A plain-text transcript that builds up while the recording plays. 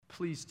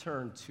please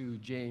turn to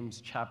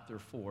James chapter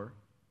 4.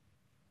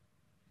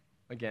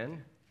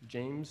 Again,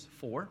 James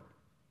 4.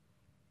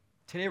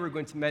 Today we're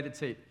going to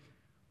meditate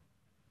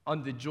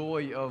on the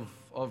joy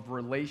of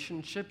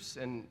relationships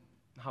and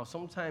how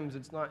sometimes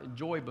it's not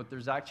joy, but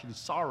there's actually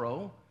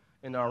sorrow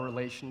in our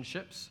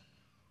relationships.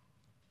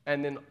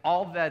 And then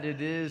all that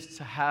it is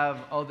to have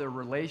other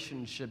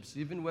relationships,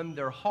 even when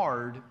they're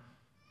hard,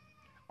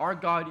 our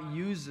God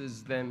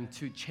uses them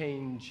to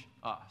change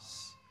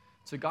us.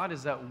 So God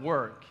is at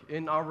work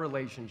in our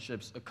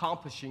relationships,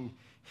 accomplishing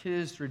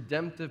His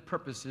redemptive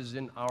purposes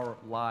in our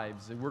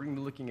lives. And we're going to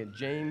be looking at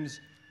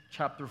James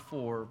chapter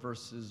 4,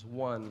 verses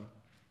 1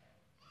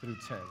 through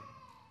 10.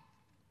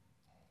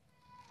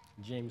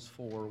 James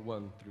 4,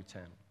 1 through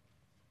 10.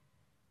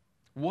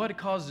 What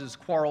causes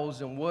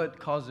quarrels and what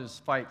causes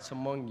fights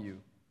among you?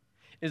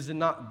 Is it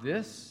not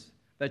this,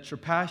 that your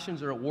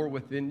passions are at war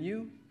within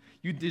you?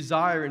 You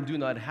desire and do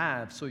not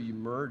have, so you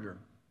murder.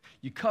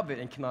 You covet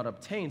and cannot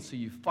obtain, so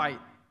you fight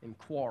and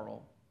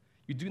quarrel.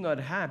 You do not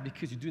have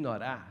because you do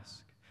not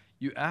ask.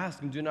 You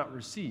ask and do not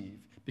receive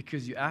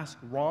because you ask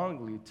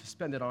wrongly to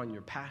spend it on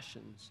your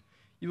passions.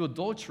 You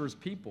adulterous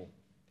people,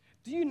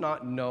 do you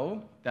not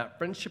know that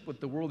friendship with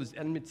the world is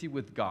enmity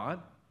with God?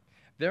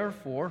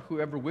 Therefore,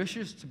 whoever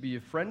wishes to be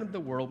a friend of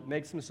the world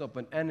makes himself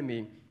an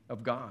enemy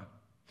of God.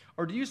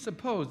 Or do you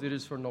suppose it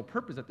is for no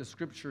purpose that the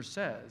Scripture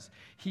says,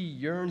 He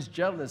yearns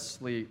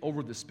jealously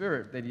over the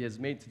Spirit that He has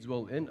made to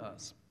dwell in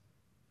us?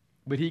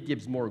 But He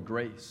gives more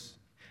grace.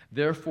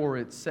 Therefore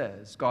it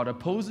says, God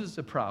opposes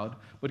the proud,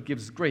 but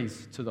gives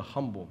grace to the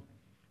humble.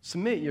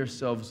 Submit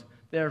yourselves,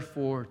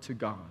 therefore, to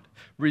God.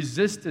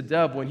 Resist the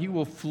devil, and he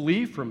will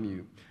flee from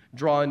you.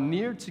 Draw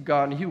near to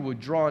God, and He will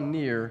draw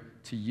near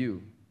to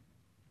you.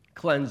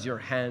 Cleanse your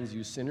hands,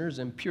 you sinners,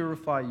 and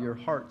purify your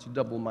hearts, you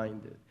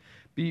double-minded.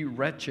 Be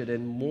wretched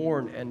and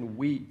mourn and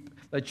weep.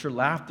 Let your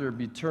laughter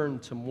be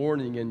turned to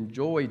mourning and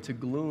joy to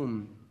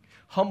gloom.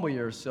 Humble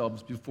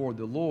yourselves before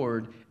the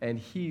Lord, and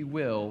He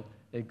will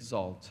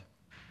exalt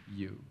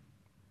you.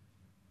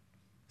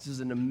 This is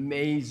an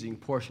amazing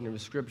portion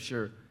of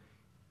Scripture.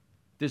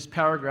 This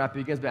paragraph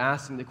begins by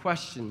asking the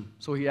question.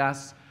 So he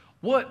asks,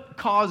 what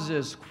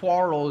causes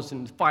quarrels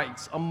and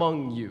fights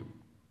among you?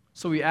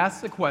 So he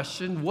asks the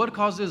question, what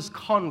causes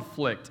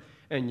conflict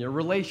in your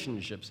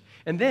relationships?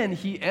 And then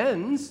he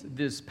ends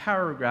this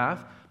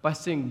paragraph by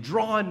saying,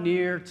 draw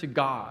near to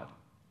God.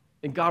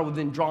 And God will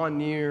then draw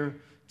near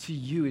to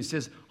you. He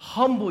says,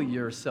 humble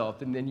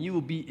yourself, and then you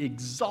will be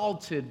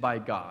exalted by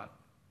God.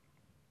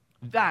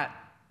 That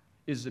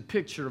is a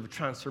picture of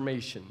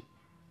transformation.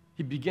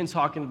 He begins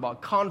talking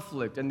about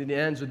conflict, and then he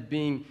ends with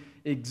being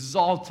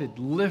exalted,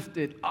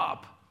 lifted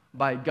up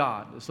by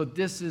God. So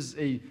this is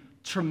a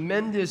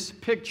tremendous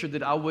picture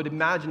that I would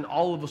imagine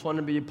all of us want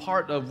to be a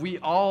part of. We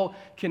all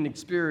can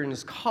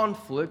experience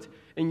conflict,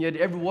 and yet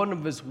every one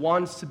of us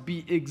wants to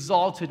be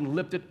exalted and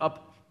lifted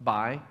up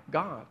by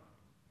God.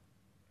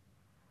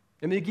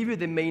 Let me give you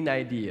the main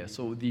idea.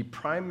 So the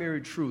primary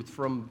truth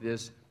from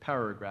this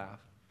paragraph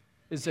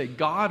is that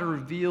God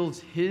reveals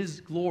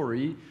His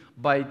glory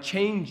by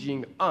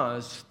changing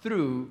us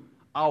through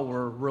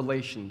our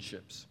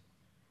relationships.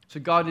 So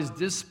God is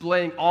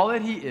displaying all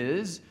that He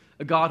is,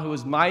 a God who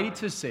is mighty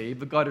to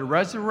save, a God who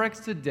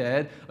resurrects the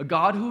dead, a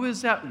God who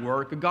is at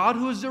work, a God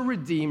who is a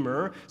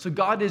redeemer. So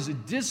God is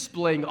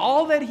displaying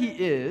all that He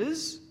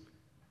is.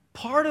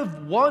 Part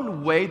of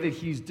one way that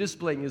He's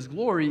displaying His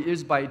glory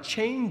is by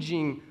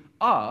changing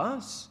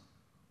us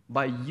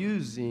by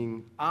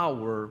using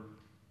our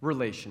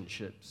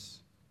relationships.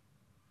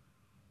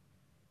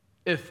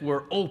 If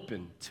we're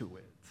open to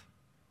it,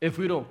 if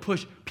we don't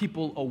push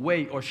people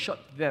away or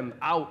shut them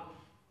out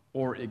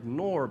or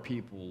ignore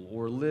people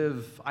or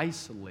live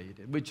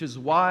isolated, which is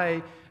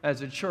why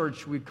as a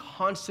church we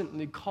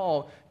constantly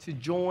call to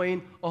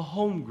join a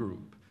home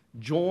group,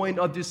 join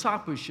a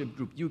discipleship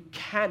group. You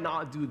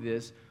cannot do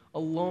this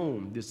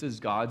alone. This is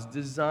God's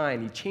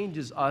design. He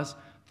changes us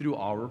through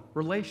our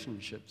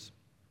relationships.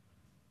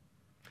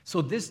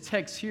 So this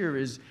text here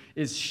is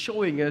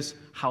showing us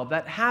how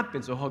that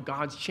happens, or how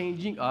God's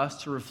changing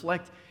us to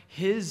reflect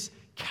His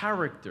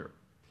character.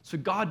 So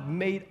God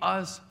made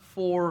us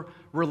for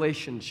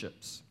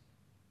relationships.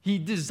 He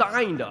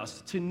designed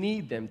us to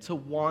need them, to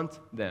want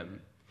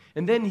them.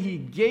 And then He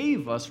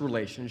gave us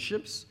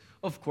relationships.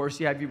 Of course,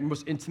 you have your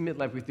most intimate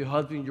life with your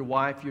husband, your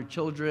wife, your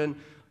children.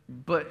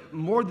 But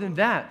more than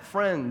that,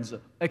 friends,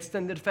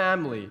 extended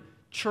family,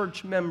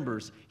 church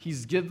members.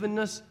 He's given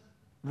us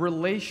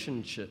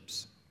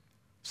relationships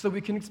so that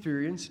we can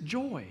experience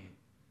joy.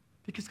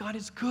 Because God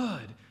is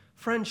good.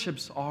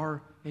 Friendships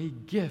are a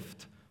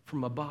gift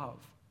from above.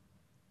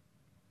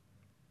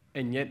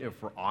 And yet,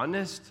 if we're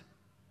honest,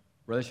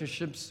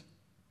 relationships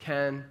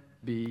can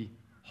be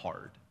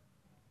hard.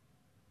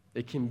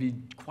 It can be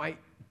quite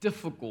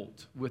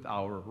difficult with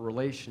our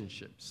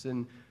relationships.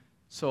 And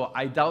so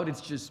I doubt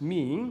it's just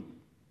me,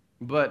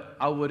 but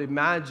I would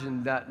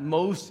imagine that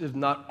most, if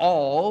not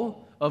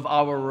all, of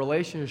our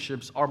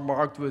relationships are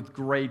marked with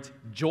great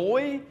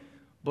joy,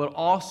 but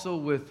also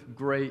with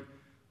great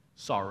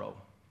sorrow.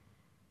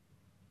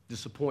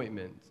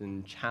 disappointment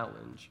and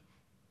challenge.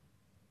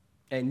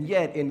 And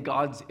yet, in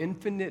God's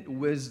infinite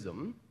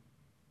wisdom,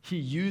 He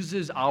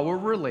uses our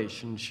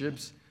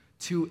relationships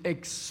to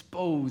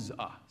expose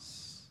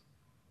us.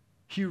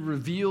 He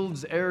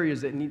reveals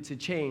areas that need to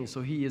change,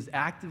 so He is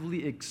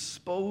actively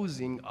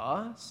exposing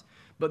us,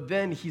 but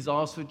then He's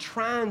also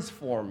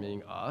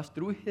transforming us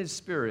through His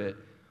Spirit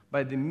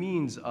by the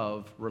means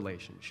of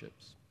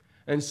relationships.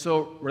 And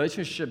so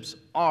relationships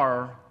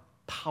are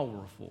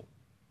powerful.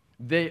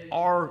 They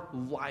are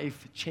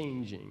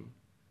life-changing.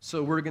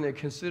 So we're going to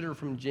consider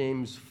from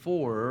James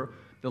 4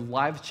 the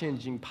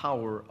life-changing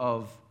power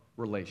of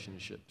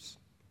relationships.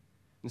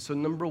 And so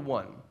number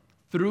one,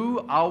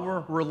 through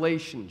our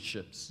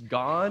relationships,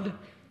 God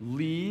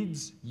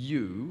leads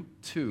you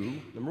to,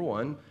 number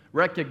one,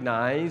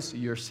 recognize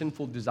your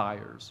sinful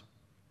desires.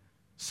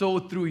 So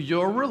through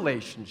your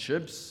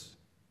relationships,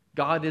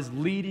 God is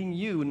leading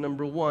you,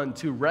 number one,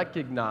 to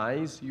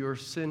recognize your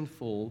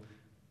sinful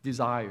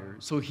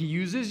desires. So He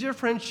uses your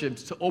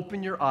friendships to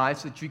open your eyes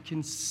so that you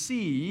can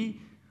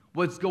see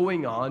what's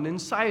going on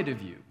inside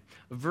of you.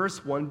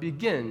 Verse 1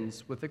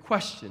 begins with a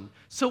question.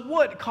 So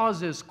what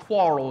causes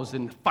quarrels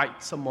and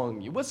fights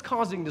among you? What's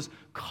causing this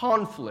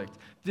conflict,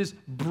 this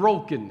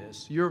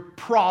brokenness, your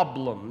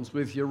problems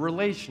with your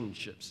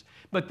relationships?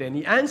 But then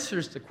He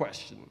answers the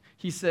question.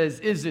 He says,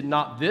 is it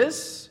not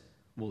this?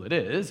 Well, it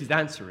is. He's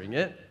answering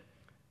it.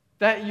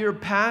 That your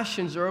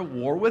passions are at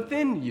war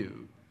within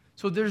you.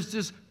 So there's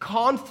this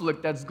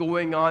conflict that's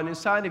going on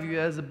inside of you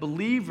as a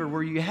believer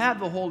where you have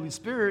the Holy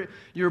Spirit,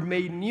 you're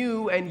made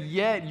new, and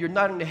yet you're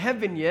not in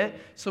heaven yet.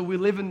 So we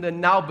live in the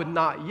now but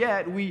not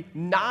yet. We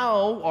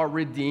now are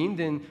redeemed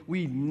and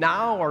we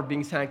now are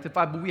being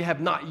sanctified, but we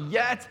have not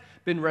yet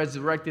been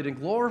resurrected and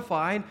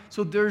glorified.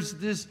 So there's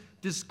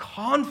this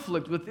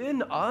conflict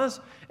within us.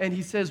 And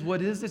He says,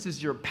 what is this?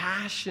 It's your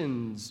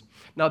passions.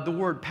 Now the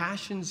word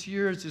passions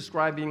here is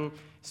describing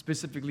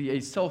specifically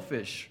a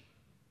selfish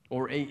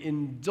or an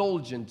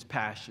indulgent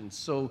passion,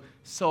 so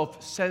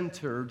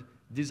self-centered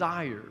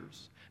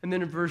desires. And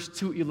then in verse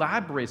 2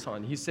 elaborates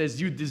on it. He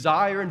says, you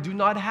desire and do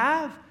not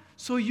have,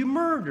 so you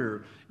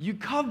murder. You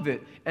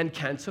covet and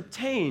can't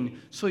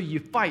obtain, so you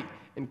fight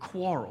and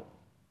quarrel.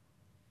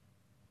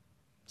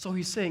 So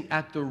He's saying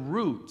at the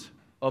root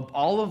of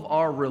all of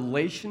our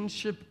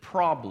relationship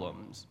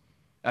problems,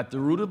 at the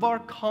root of our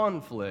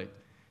conflict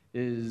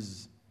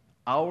is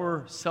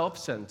our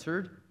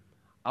self-centered,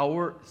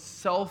 our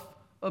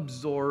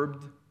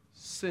self-absorbed,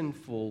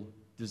 sinful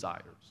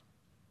desires.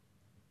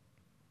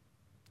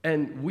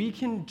 And we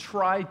can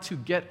try to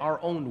get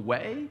our own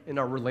way in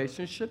our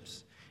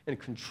relationships and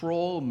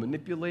control,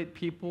 manipulate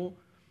people.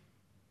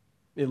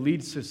 It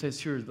leads to, it says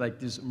here, like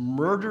these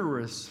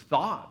murderous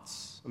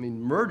thoughts. I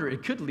mean, murder,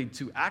 it could lead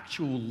to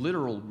actual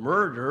literal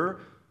murder,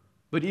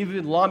 but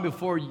even long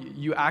before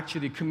you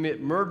actually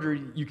commit murder,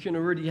 you can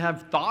already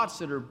have thoughts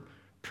that are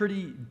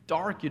pretty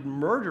dark and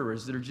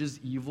murderous, that are just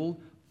evil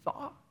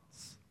thoughts.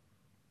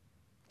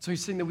 So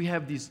He's saying that we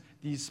have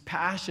these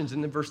passions,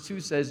 and then verse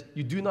 2 says,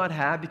 you do not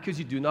have because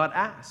you do not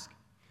ask.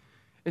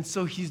 And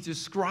so He's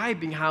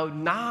describing how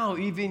now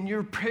even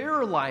your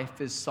prayer life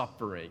is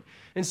suffering.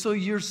 And so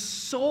your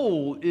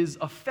soul is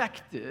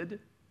affected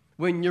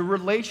when your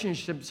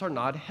relationships are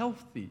not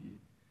healthy.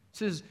 It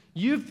says,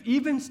 you've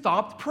even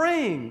stopped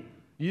praying.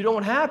 You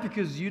don't have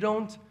because you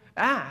don't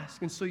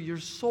ask. And so your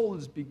soul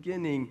is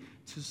beginning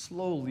to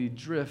slowly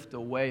drift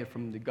away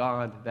from the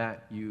God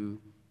that you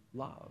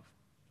love.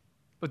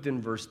 But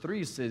then verse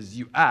 3 says,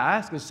 you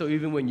ask, and so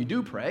even when you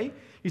do pray,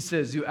 He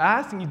says, you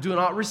ask and you do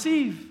not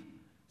receive.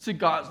 So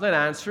God's not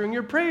answering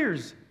your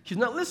prayers. He's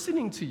not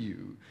listening to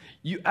you.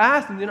 You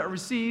ask and do not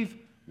receive.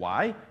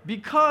 Why?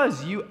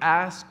 Because you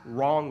ask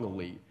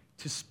wrongly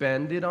to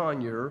spend it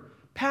on your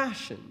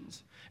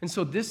passions. And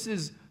so this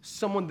is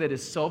someone that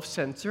is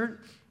self-centered,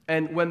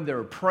 and when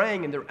they're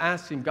praying and they're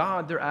asking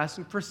God, they're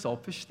asking for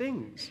selfish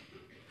things.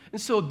 And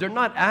so they're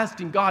not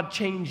asking God,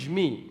 change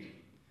me.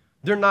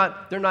 They're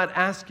not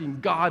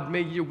asking God,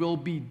 may your will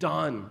be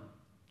done.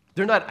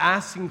 They're not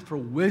asking for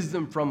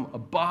wisdom from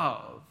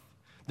above.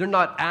 They're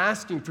not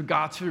asking for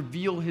God to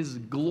reveal His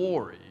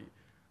glory.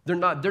 They're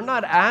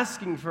not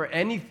asking for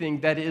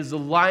anything that is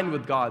aligned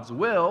with God's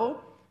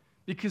will,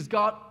 because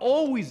God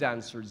always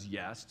answers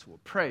yes to a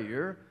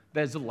prayer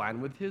that is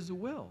aligned with His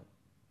will.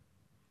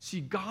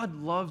 See, God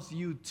loves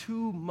you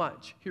too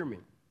much. Hear me.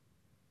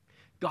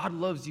 God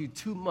loves you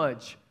too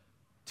much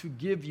to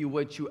give you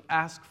what you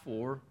ask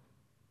for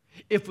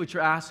if what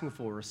you're asking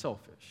for is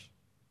selfish.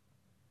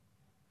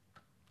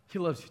 He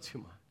loves you too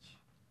much.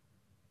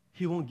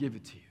 He won't give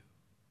it to you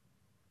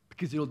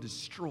because it'll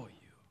destroy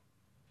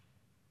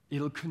you.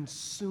 It'll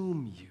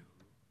consume you.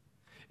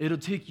 It'll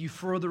take you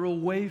further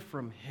away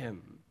from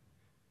Him.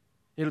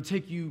 It'll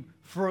take you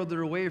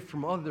further away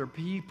from other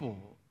people.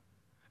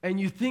 And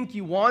you think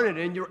you want it,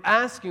 and you're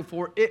asking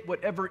for it,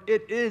 whatever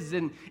it is,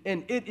 and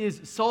it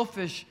is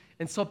selfish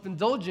and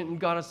self-indulgent, and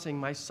God is saying,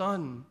 my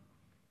son,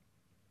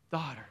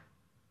 daughter,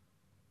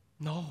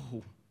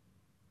 no,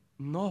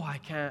 I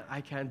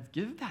can't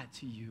give that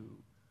to you.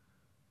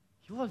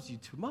 He loves you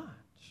too much.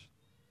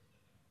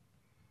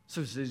 So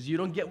it says you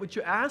don't get what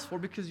you ask for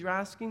because you're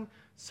asking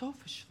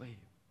selfishly.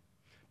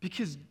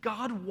 Because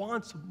God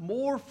wants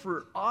more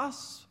for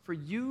us, for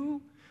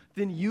you,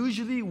 than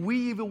usually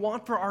we even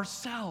want for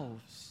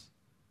ourselves.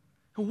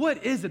 And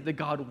what is it that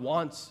God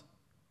wants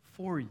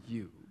for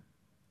you?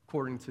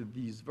 According to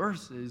these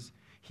verses,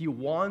 He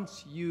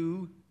wants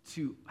you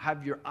to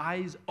have your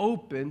eyes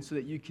open so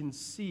that you can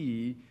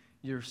see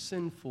your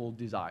sinful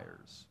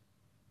desires.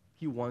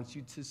 He wants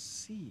you to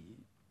see.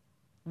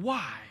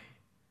 Why?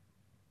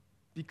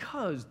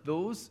 Because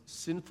those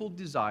sinful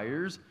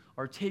desires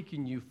are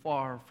taking you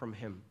far from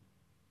Him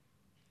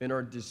and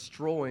are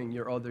destroying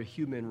your other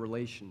human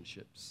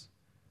relationships.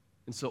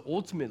 And so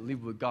ultimately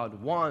what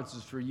God wants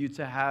is for you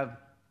to have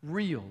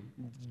real,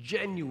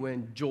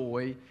 genuine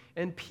joy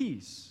and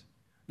peace.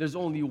 There's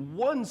only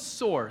one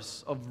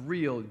source of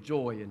real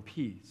joy and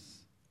peace: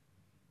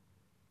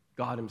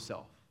 God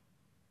Himself.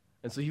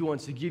 And so He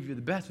wants to give you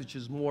the best, which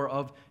is more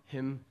of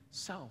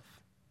Himself.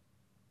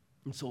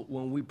 And so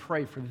when we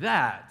pray for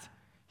that,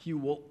 He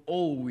will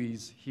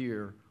always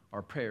hear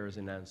our prayers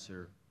and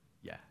answer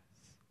yes.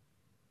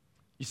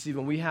 You see,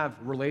 when we have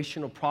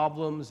relational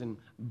problems and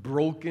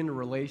broken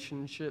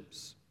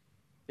relationships,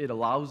 it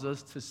allows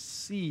us to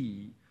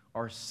see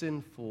our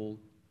sinful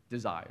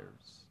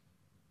desires.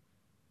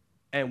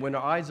 And when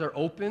our eyes are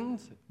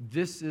opened,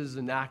 this is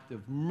an act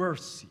of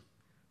mercy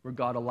where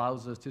God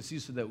allows us to see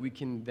so that we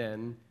can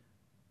then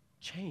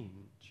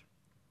change.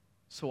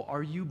 So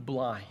are you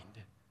blind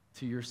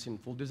to your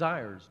sinful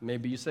desires?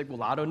 Maybe you say,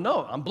 well, I don't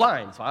know. I'm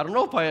blind, so I don't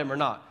know if I am or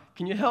not.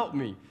 Can you help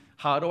me?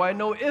 How do I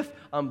know if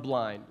I'm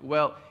blind?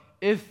 Well,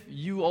 if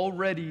you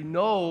already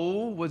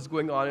know what's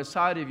going on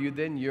inside of you,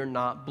 then you're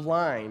not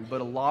blind.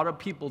 But a lot of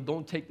people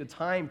don't take the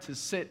time to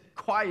sit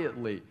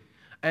quietly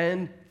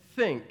and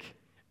think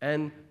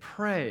and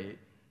pray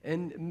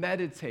and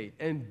meditate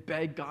and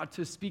beg God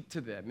to speak to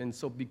them. And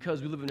so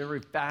because we live in a very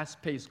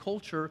fast-paced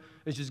culture,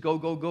 it's just go,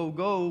 go, go,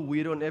 go.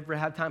 We don't ever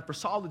have time for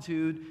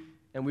solitude,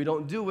 and we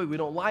don't do it. We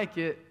don't like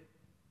it.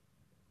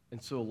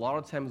 And so a lot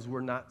of times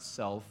we're not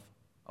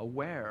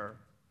self-aware.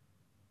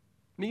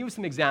 Let me give you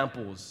some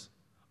examples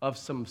of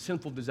some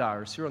sinful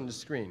desires here on the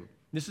screen.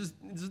 This is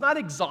not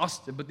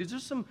exhaustive, but these are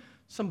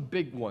some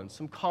big ones,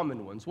 some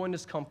common ones. One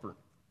is comfort.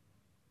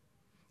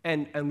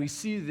 And we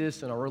see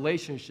this in our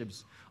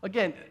relationships.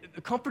 Again,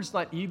 comfort's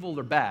not evil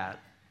or bad,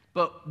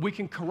 but we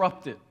can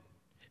corrupt it.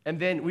 And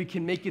then we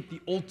can make it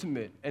the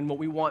ultimate and what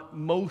we want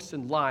most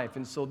in life.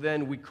 And so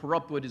then we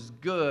corrupt what is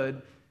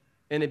good,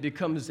 and it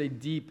becomes a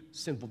deep,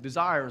 sinful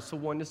desire. So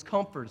one is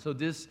comfort. So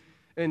this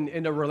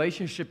in a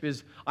relationship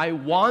is, I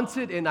want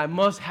it and I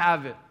must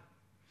have it.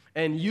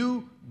 And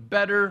you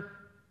better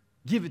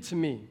give it to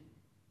me.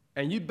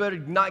 And you better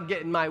not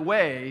get in my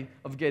way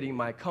of getting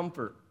my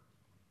comfort.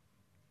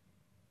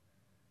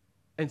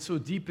 And so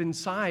deep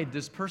inside,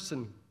 this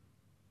person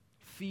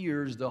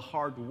fears the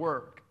hard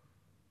work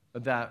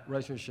that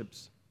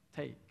relationships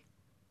take.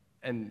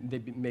 And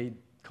they've made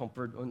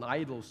comfort an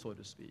idol, so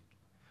to speak.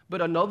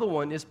 But another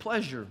one is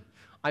pleasure.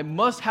 I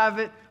must have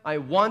it, I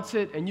want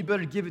it, and you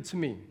better give it to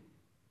me.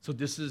 So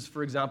this is,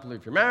 for example,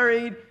 if you're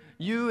married,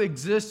 you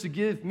exist to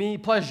give me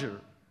pleasure.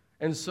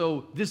 And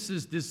so this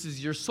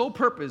is your sole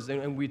purpose,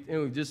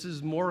 and this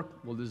is more,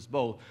 well, this is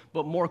both,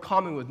 but more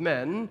common with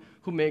men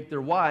who make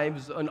their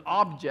wives an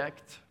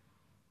object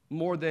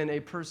more than a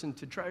person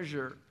to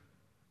treasure.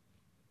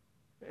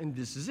 And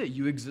this is it.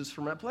 You exist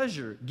for my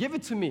pleasure. Give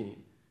it to me.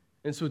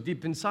 And so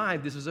deep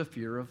inside, this is a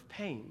fear of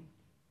pain.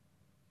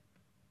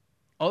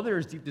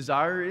 Others' deep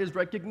desire is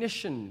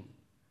recognition.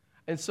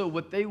 And so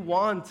what they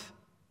want,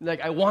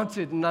 like, I want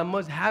it and I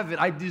must have it.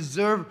 I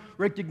deserve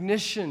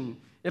recognition.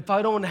 If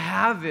I don't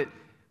have it,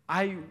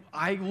 I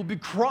will be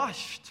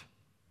crushed.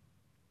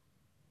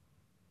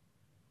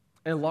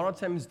 And a lot of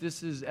times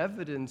this is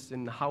evidenced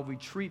in how we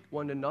treat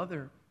one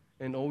another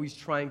and always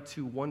trying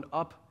to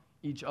one-up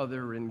each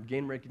other and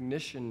gain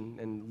recognition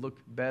and look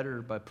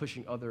better by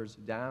pushing others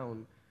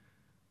down.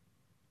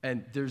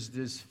 And there's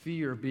this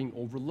fear of being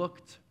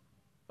overlooked,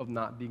 of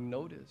not being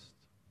noticed,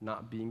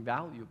 not being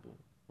valuable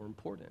or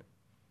important.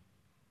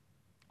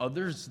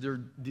 Others, their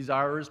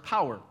desire is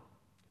power.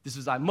 This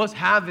is, I must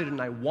have it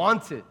and I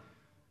want it.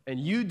 And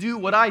you do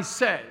what I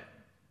say,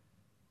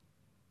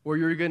 or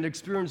you're going to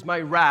experience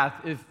my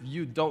wrath if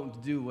you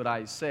don't do what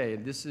I say.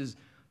 And this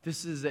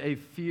is a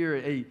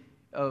fear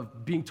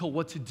of being told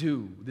what to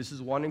do. This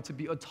is wanting to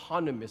be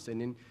autonomous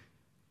and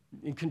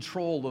in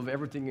control of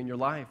everything in your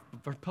life.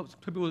 For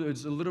people,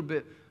 it's a little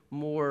bit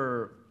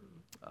more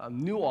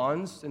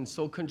nuanced, and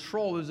so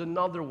control is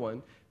another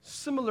one,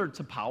 similar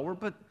to power,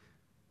 but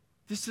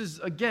this is,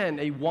 again,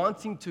 a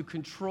wanting to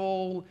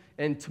control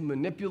and to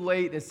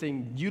manipulate and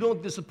saying, you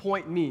don't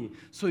disappoint me,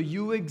 so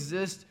you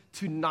exist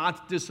to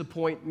not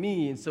disappoint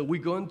me. And so we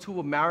go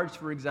into a marriage,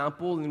 for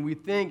example, and we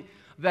think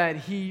that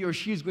he or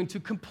she is going to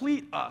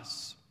complete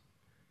us.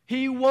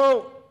 He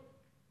won't.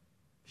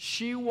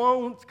 She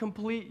won't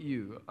complete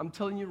you. I'm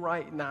telling you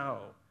right now.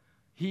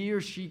 He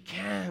or she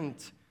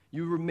can't.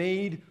 You were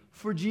made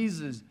for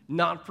Jesus,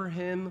 not for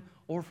him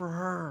or for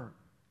her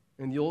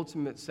in the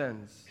ultimate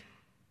sense.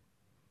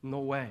 No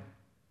way.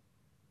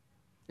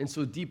 And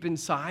so deep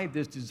inside,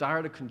 this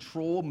desire to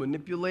control,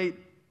 manipulate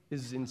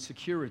is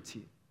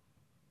insecurity.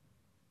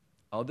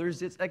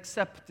 Others, it's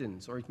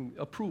acceptance or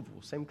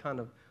approval. Same kind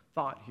of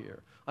thought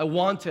here. I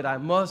want it, I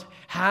must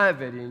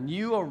have it, and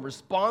you are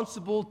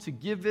responsible to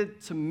give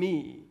it to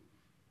me.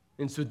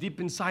 And so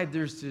deep inside,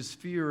 there's this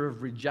fear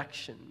of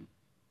rejection.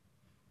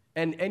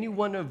 And any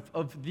one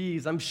of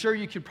these, I'm sure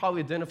you could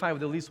probably identify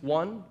with at least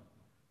one.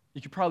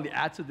 You could probably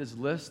add to this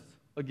list.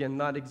 Again,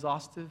 not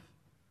exhaustive.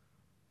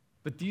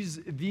 But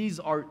these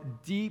are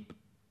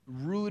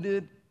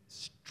deep-rooted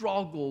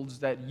struggles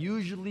that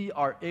usually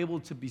are able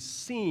to be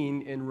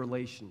seen in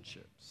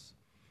relationships.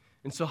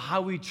 And so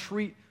how we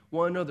treat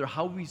one another,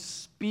 how we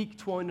speak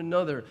to one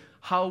another,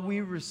 how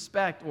we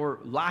respect or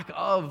lack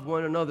of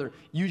one another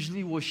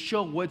usually will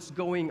show what's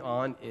going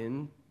on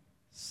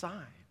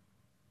inside.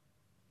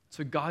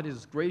 So God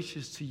is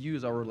gracious to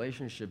use our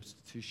relationships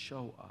to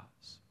show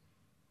us.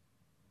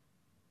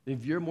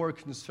 If you're more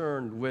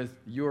concerned with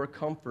your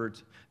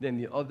comfort than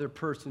the other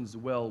person's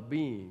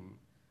well-being,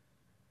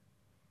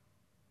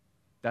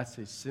 that's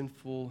a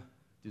sinful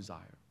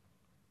desire.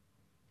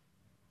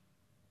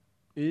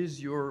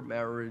 Is your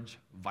marriage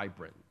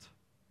vibrant?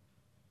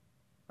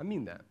 I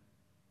mean that.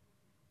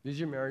 Is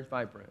your marriage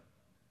vibrant?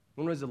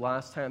 When was the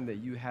last time that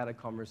you had a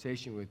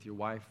conversation with your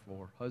wife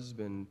or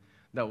husband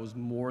that was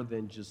more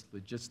than just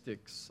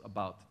logistics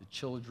about the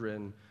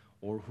children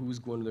or who's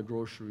going to the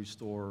grocery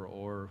store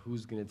or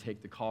who's going to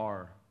take the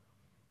car?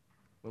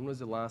 When was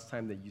the last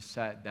time that you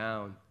sat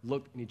down,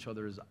 looked in each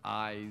other's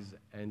eyes,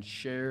 and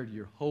shared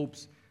your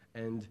hopes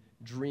and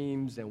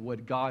dreams and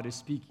what God is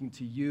speaking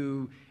to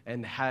you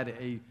and had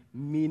a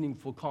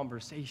meaningful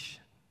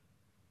conversation?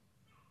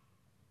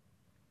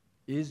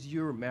 Is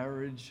your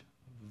marriage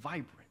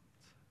vibrant?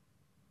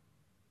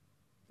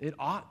 It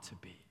ought to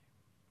be.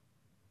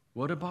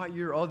 What about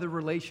your other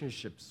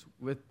relationships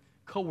with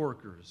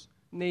coworkers,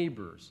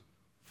 neighbors,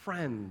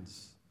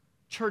 friends,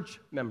 church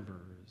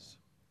members?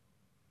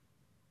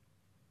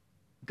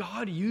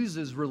 God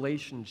uses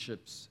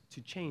relationships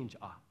to change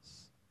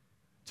us,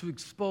 to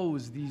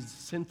expose these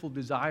sinful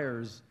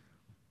desires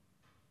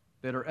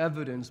that are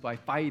evidenced by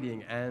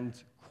fighting and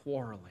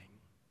quarreling.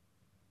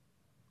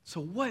 So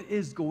what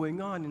is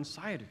going on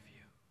inside of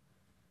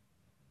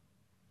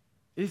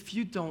you? If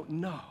you don't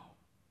know,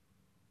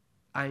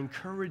 I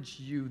encourage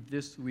you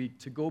this week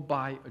to go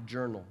buy a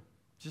journal,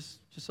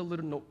 just a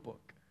little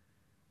notebook,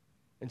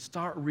 and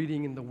start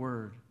reading in the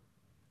Word,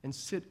 and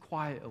sit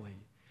quietly,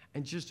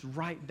 and just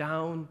write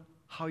down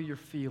how you're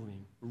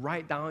feeling.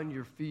 Write down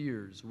your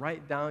fears.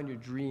 Write down your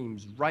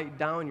dreams. Write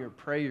down your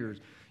prayers,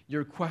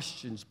 your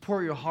questions.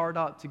 Pour your heart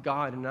out to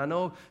God. And I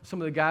know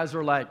some of the guys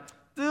are like,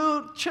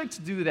 dude, chicks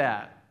do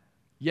that.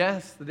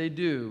 Yes, they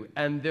do,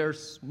 and they're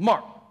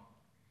smart.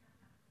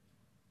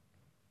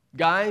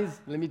 Guys,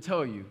 let me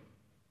tell you,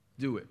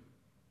 do it.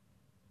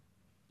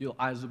 Your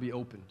eyes will be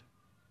opened.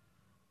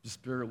 The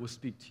Spirit will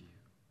speak to you.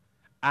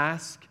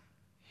 Ask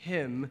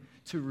Him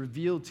to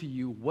reveal to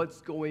you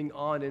what's going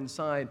on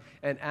inside,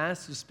 and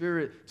ask the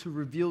Spirit to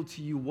reveal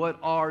to you what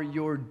are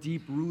your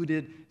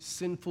deep-rooted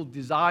sinful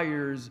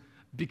desires,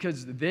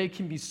 because they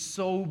can be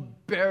so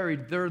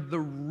buried. They're the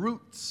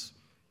roots.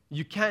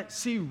 You can't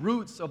see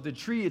roots of the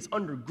tree. It's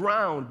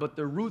underground, but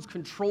the roots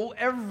control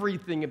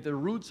everything. If the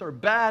roots are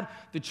bad,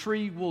 the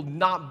tree will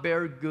not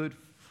bear good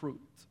fruit.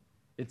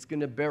 It's going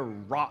to bear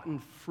rotten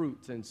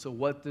fruit. And so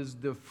what does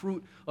the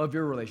fruit of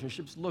your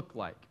relationships look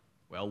like?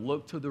 Well,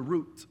 look to the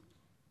root,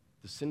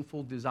 the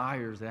sinful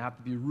desires that have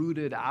to be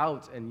rooted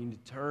out, and you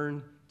need to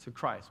turn to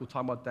Christ. We'll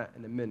talk about that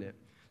in a minute.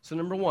 So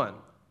number one,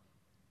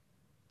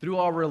 through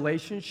our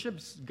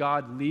relationships,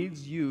 God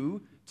leads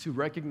you to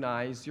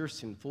recognize your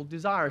sinful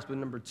desires. But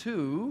number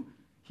two,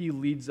 He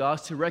leads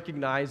us to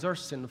recognize our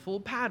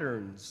sinful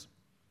patterns.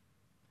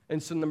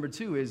 And so number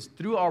two is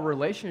through our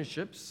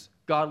relationships,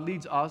 God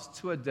leads us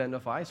to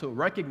identify, so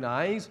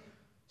recognize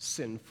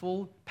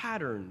sinful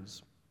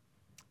patterns.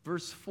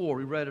 Verse 4,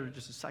 we read it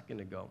just a second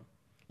ago.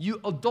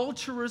 You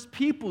adulterous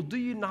people, do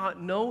you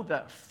not know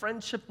that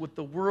friendship with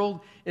the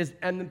world is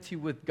enmity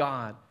with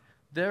God?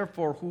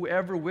 Therefore,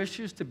 whoever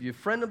wishes to be a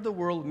friend of the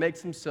world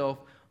makes himself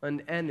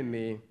an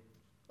enemy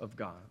of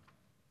God.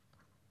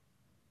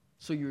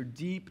 So your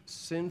deep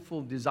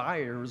sinful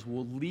desires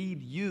will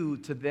lead you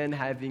to then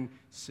having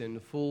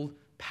sinful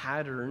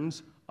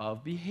patterns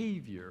of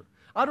behavior.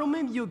 I don't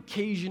mean the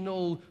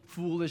occasional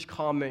foolish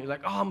comment,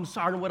 like, oh, I'm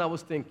sorry what I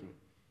was thinking.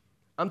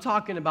 I'm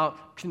talking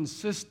about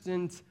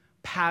consistent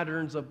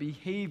patterns of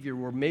behavior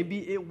where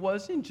maybe it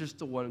wasn't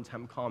just a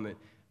one-time comment.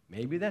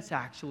 Maybe that's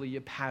actually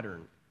a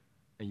pattern,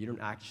 and you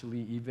don't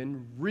actually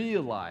even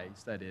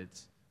realize that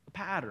it's a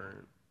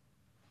pattern.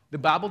 The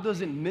Bible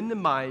doesn't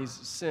minimize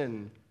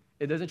sin.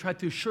 It doesn't try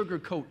to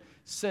sugarcoat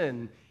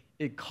sin.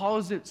 It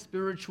calls it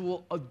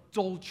spiritual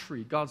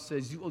adultery. God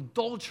says, you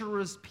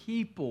adulterous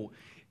people.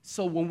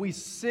 So when we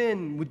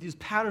sin with these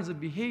patterns of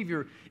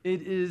behavior,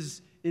 it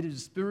is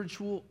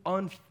spiritual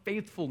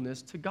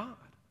unfaithfulness to God.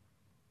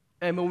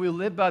 And when we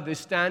live by the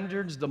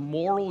standards, the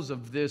morals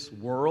of this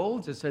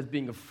world, it says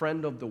being a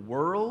friend of the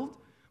world,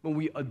 when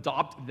we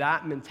adopt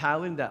that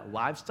mentality, that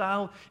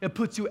lifestyle, it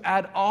puts you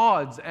at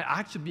odds,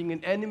 actually being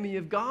an enemy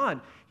of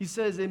God. He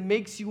says it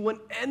makes you an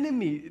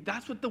enemy.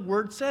 That's what the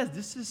word says.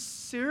 This is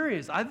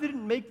serious. I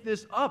didn't make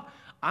this up.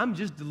 I'm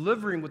just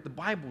delivering what the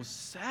Bible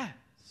says.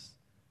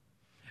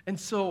 And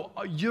so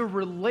your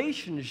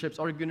relationships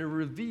are going to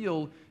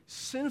reveal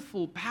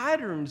sinful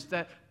patterns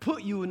that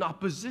put you in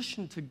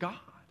opposition to God.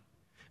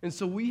 And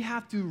so we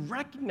have to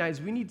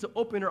recognize, we need to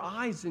open our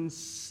eyes and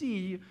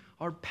see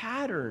our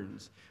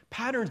patterns.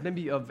 Patterns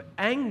maybe of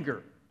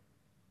anger,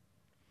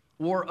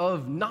 or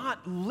of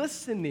not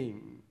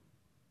listening,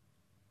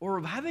 or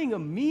of having a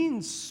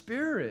mean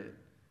spirit.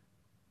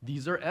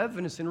 These are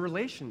evidence in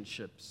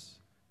relationships.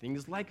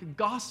 Things like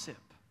gossip.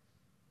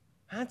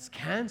 That's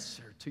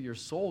cancer to your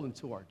soul and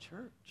to our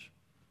church.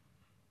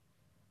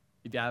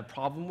 If you have a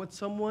problem with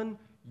someone,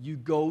 you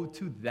go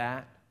to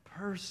that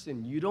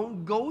person. You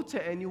don't go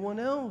to anyone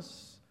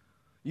else.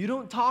 You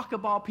don't talk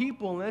about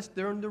people unless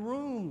they're in the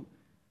room.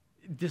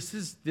 This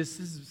is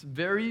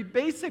very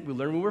basic. We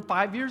learn when we're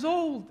 5 years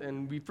old,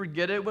 and we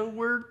forget it when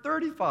we're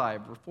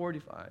 35 or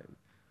 45.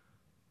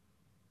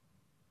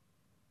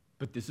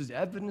 But this is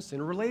evidence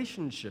in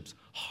relationships.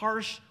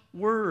 Harsh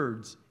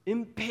words,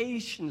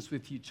 impatience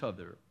with each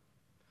other,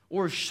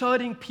 or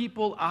shutting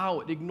people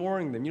out,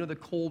 ignoring them. You know, the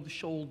cold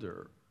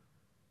shoulder.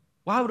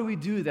 Why would we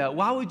do that?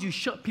 Why would you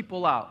shut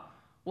people out?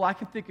 Well, I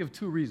can think of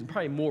two reasons,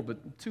 probably more,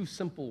 but two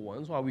simple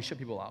ones why we shut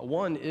people out.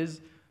 One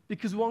is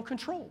because we want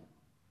control.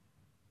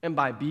 And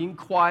by being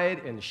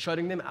quiet and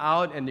shutting them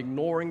out and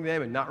ignoring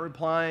them and not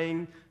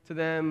replying to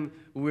them,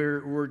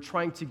 we're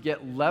trying to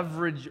get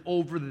leverage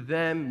over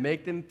them,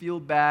 make them feel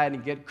bad,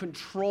 and get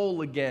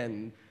control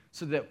again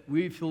so that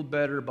we feel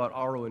better about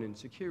our own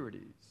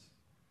insecurities.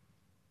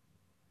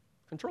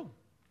 Control.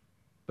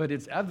 But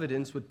it's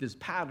evidence with this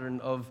pattern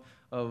of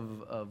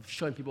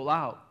shutting people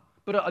out.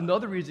 But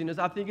another reason is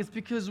I think it's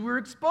because we're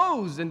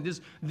exposed, and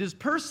this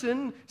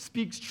person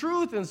speaks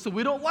truth, and so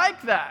we don't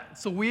like that.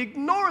 So we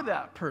ignore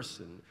that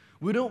person.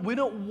 We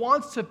don't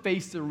want to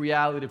face the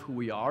reality of who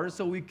we are, and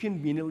so we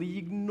conveniently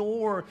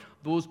ignore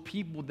those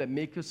people that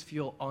make us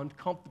feel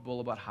uncomfortable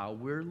about how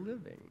we're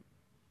living.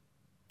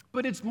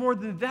 But it's more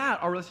than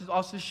that. Our relationships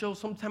also show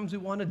sometimes we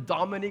want to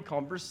dominate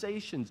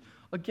conversations.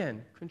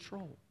 Again,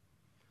 control.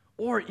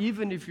 Or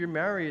even if you're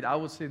married, I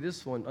would say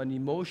this one, an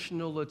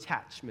emotional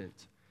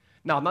attachment.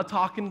 Now, I'm not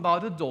talking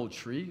about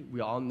adultery.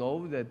 We all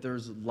know that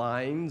there's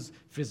lines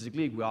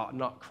physically we ought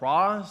not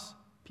cross.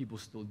 People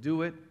still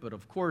do it, but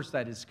of course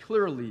that is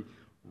clearly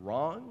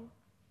wrong.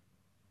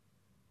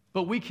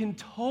 But we can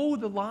toe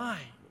the line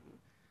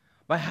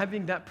by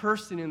having that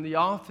person in the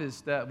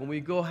office that when we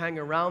go hang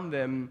around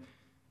them,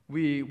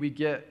 we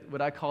get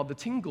what I call the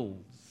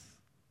tingles.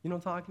 You know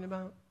what I'm talking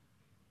about?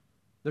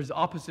 There's the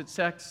opposite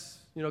sex,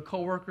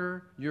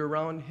 coworker, you're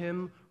around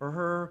him or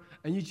her,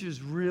 and you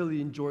just really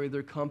enjoy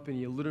their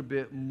company a little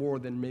bit more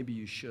than maybe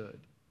you should.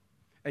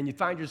 And you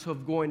find yourself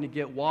going to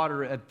get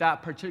water at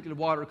that particular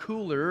water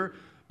cooler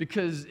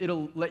because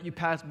it'll let you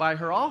pass by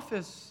her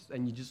office,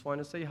 and you just want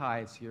to say hi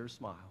and see her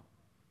smile.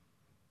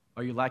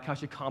 Or you like how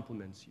she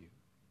compliments you.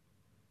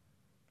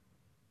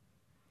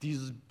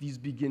 These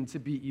begin to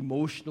be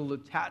emotional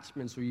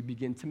attachments where you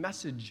begin to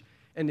message.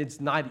 And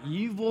it's not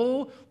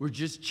evil, we're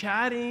just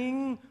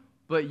chatting,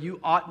 but you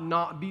ought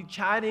not be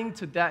chatting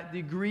to that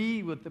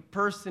degree with the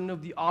person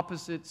of the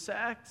opposite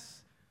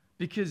sex,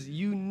 because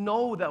you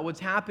know that what's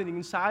happening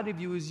inside of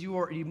you is you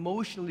are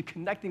emotionally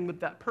connecting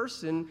with that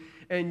person,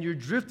 and you're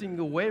drifting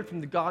away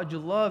from the God you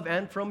love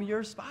and from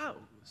your spouse.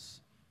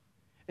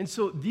 And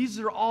so these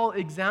are all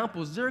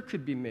examples. There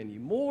could be many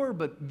more,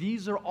 but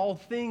these are all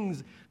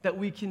things that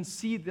we can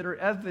see that are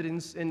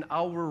evidence in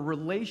our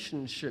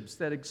relationships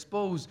that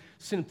expose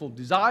sinful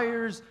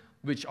desires,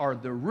 which are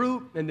the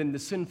root, and then the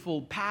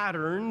sinful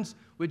patterns,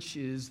 which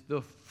is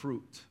the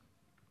fruit.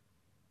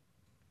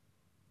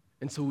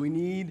 And so we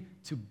need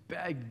to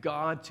beg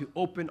God to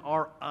open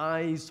our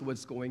eyes to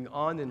what's going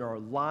on in our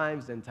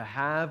lives and to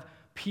have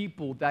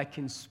people that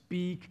can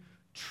speak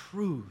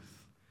truth.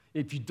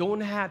 If you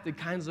don't have the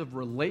kinds of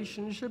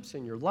relationships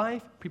in your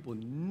life, people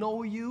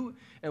know you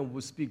and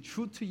will speak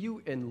truth to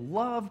you in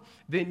love,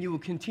 then you will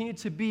continue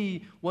to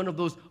be one of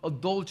those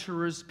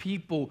adulterous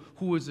people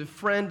who is a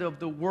friend of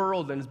the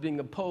world and is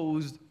being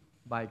opposed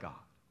by God.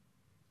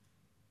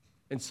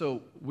 And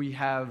so we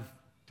have,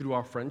 through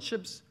our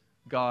friendships,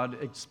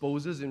 God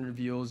exposes and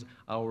reveals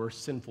our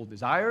sinful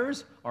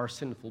desires, our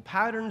sinful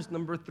patterns.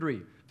 Number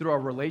 3, through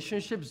our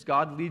relationships,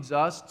 God leads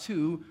us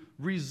to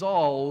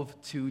resolve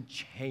to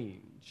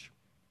change.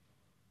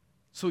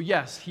 So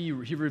yes, he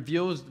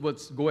reveals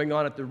what's going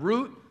on at the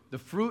root, the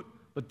fruit,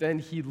 but then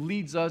he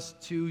leads us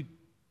to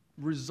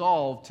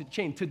resolve, to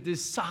change, to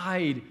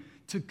decide,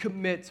 to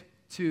commit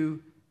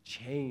to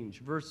change.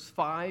 Verse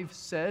 5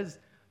 says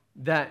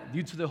that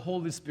due to the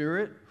Holy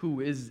Spirit who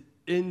is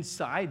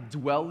inside,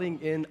 dwelling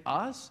in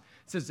us,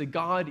 it says that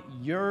God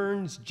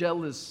yearns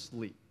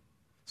jealously.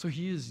 So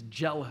he is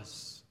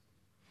jealous.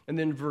 And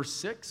then verse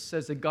 6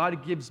 says that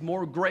God gives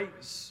more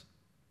grace.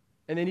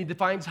 And then he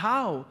defines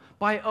how?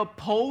 By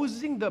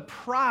opposing the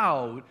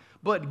proud,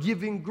 but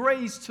giving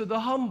grace to the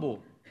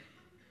humble.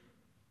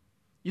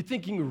 You're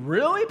thinking,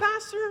 really,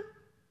 Pastor?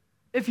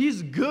 If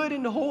he's good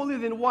and holy,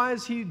 then why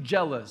is he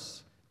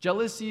jealous?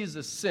 Jealousy is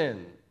a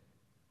sin.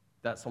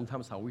 That's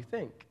sometimes how we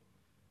think.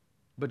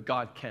 But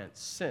God can't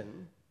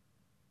sin.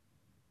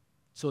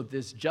 So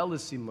this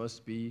jealousy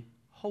must be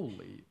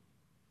holy.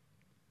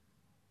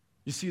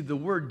 You see, the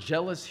word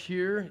jealous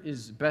here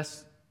is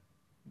best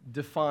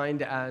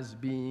defined as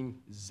being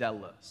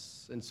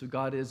zealous. And so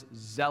God is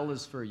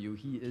zealous for you.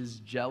 He is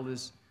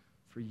jealous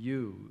for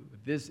you.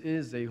 This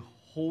is a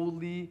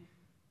holy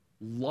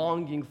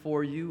longing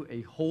for you,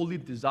 a holy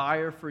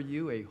desire for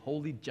you, a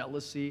holy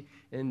jealousy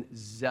and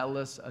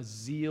zealous, a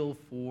zeal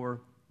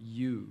for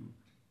you.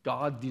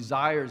 God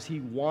desires, he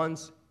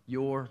wants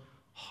your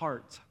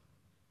heart.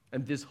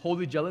 And this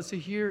holy jealousy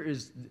here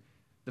is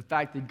the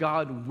fact that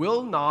God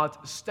will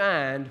not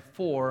stand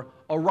for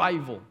a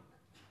rival.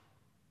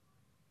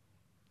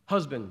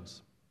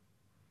 Husbands,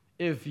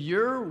 if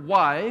your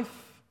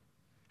wife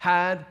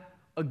had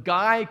a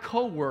guy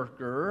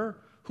coworker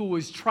who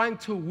was trying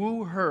to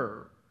woo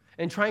her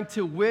and trying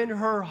to win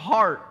her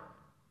heart,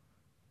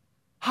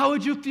 how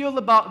would you feel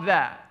about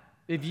that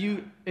if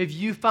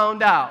you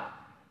found out?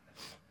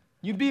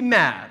 You'd be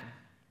mad.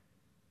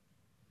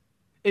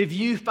 If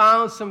you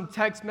found some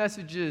text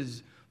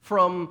messages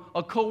from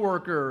a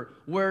coworker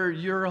where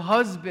your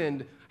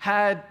husband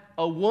had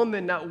a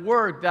woman at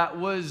work that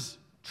was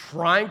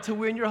trying to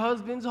win your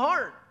husband's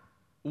heart,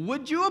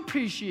 would you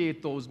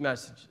appreciate those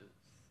messages?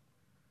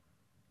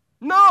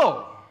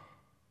 No.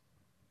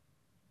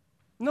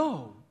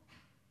 No.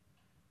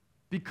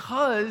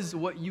 Because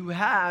what you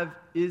have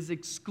is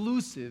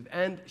exclusive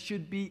and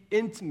should be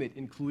intimate,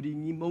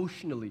 including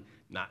emotionally,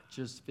 not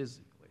just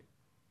physically.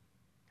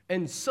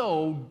 And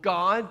so,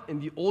 God, in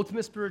the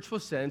ultimate spiritual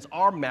sense,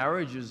 our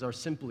marriages are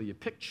simply a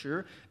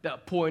picture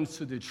that points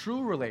to the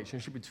true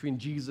relationship between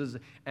Jesus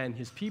and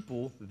his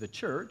people, the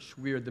church.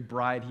 We are the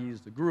bride, he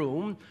is the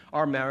groom.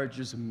 Our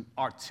marriages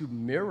are to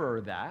mirror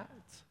that.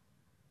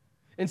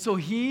 And so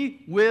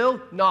he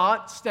will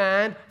not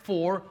stand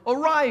for a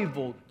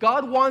rival.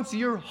 God wants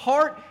your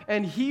heart,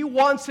 and he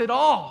wants it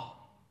all.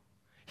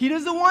 He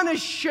doesn't want to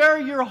share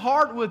your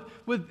heart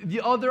with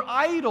the other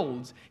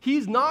idols.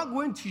 He's not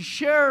going to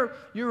share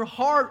your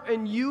heart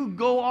and you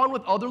go on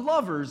with other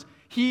lovers.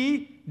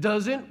 He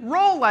doesn't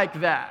roll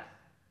like that.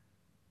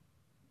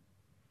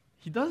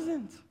 He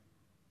doesn't.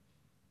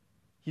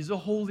 He's a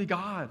holy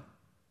God.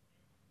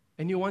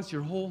 And he wants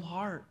your whole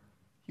heart.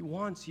 He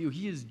wants you.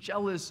 He is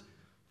jealous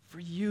for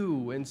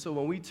you. And so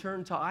when we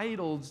turn to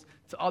idols,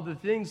 to other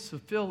things to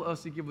fill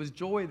us, to give us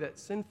joy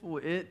that's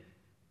sinful,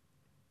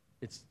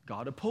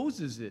 God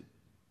opposes it.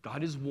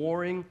 God is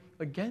warring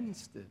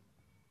against it.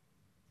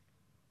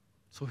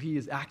 So he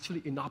is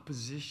actually in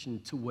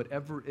opposition to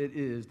whatever it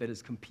is that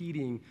is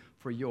competing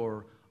for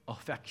your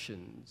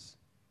affections.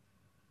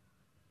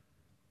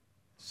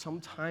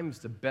 Sometimes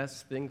the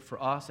best thing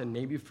for us, and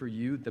maybe for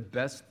you, the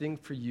best thing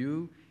for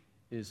you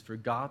is for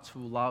God to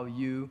allow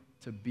you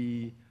to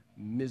be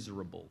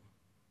miserable.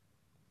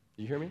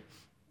 You hear me?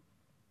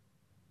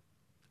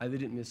 I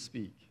didn't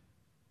misspeak.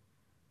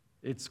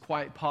 It's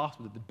quite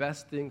possible that the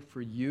best thing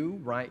for you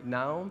right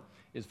now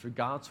is for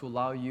God to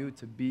allow you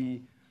to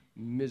be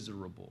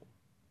miserable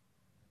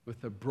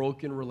with a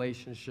broken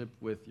relationship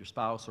with your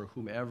spouse or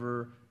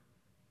whomever,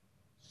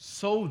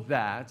 so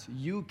that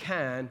you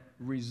can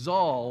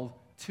resolve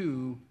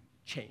to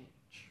change.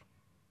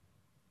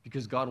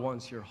 Because God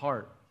wants your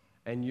heart.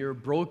 And your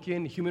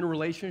broken human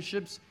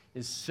relationships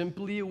is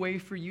simply a way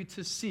for you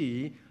to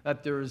see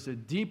that there is a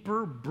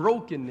deeper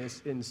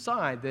brokenness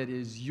inside that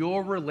is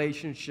your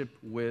relationship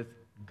with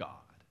God.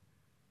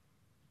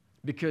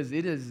 Because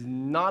it is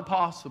not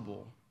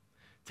possible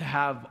to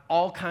have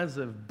all kinds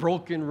of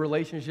broken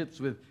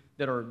relationships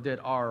that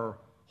are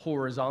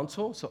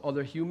horizontal, so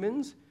other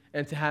humans,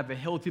 and to have a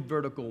healthy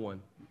vertical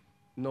one.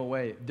 No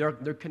way.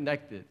 They're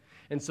connected.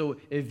 And so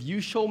if you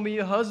show me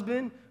a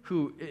husband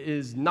who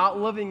is not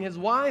loving his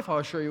wife,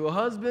 I'll show you a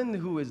husband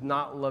who is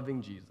not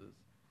loving Jesus.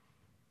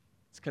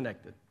 It's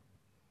connected.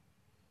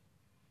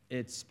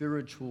 It's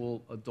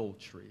spiritual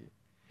adultery.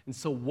 And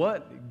so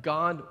what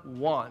God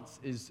wants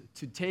is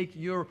to take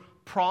your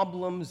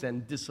problems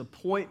and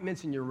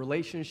disappointments in your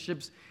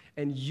relationships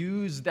and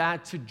use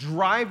that to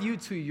drive you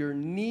to your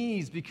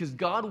knees, because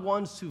God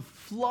wants to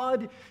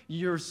flood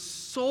your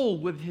soul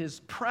with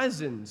his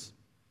presence,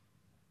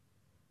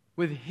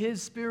 with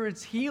his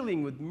Spirit's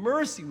healing, with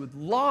mercy, with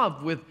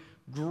love, with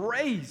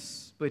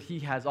grace. But he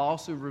has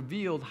also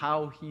revealed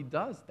how he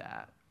does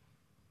that.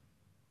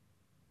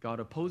 God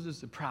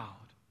opposes the proud,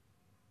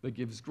 but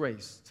gives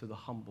grace to the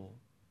humble.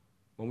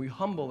 When we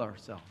humble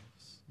ourselves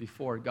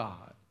before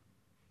God,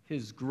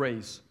 his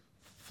grace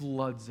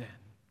floods in.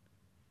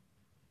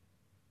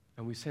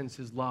 And we sense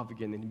his love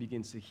again, and he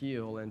begins to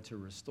heal and to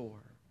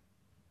restore.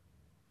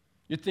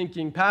 You're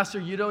thinking, Pastor,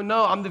 you don't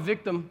know, I'm the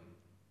victim.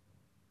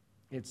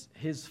 It's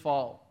his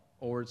fault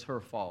or it's her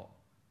fault.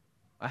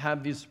 I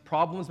have these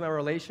problems in my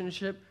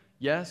relationship.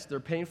 Yes, they're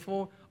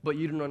painful, but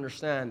you don't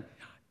understand.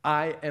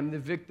 I am the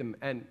victim.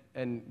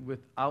 And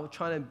without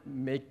trying to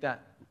make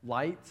that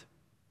light,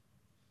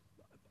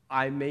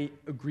 I may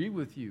agree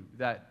with you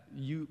that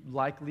you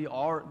likely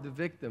are the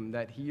victim,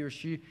 that he or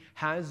she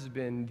has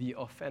been the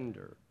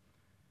offender.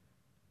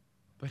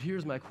 But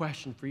here's my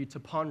question for you to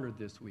ponder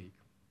this week.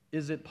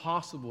 Is it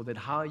possible that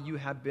how you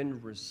have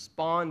been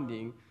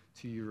responding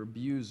to your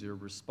abuser,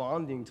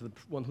 responding to the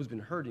one who's been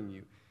hurting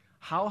you,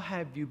 how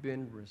have you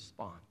been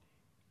responding?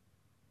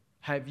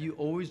 Have you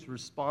always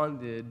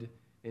responded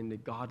in a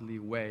godly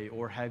way,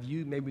 or have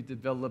you maybe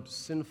developed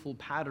sinful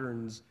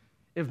patterns,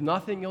 if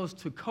nothing else,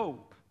 to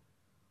cope?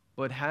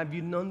 But have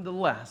you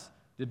nonetheless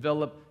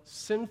developed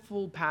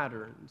sinful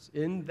patterns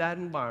in that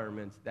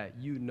environment that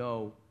you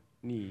know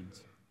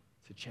needs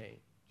to change?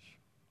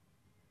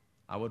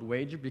 I would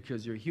wager,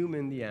 because you're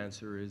human, the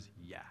answer is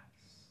yes.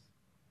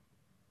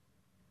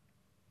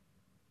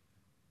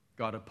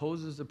 God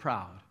opposes the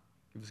proud,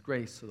 gives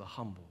grace to the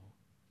humble.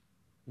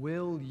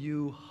 Will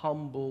you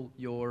humble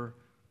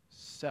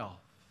yourself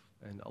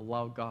and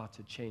allow God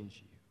to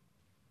change you?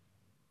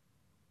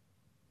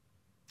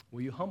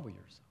 Will you humble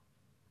yourself?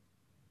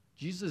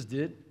 Jesus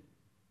did.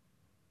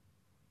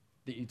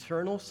 The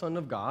eternal Son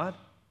of God,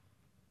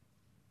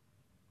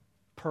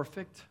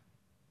 perfect,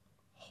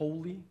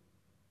 holy,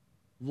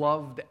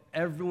 loved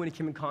everyone he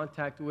came in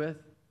contact with,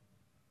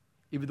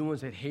 even the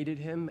ones that hated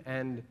him,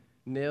 and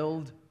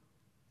nailed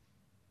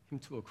him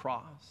to a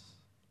cross.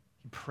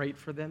 He prayed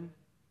for them.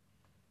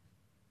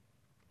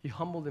 He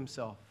humbled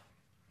himself.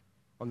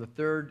 On the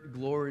third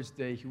glorious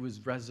day, he was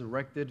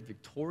resurrected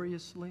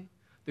victoriously.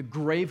 The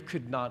grave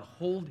could not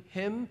hold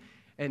him,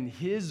 and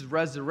his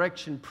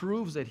resurrection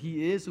proves that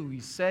he is who he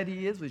said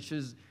he is, which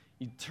is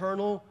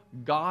eternal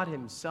God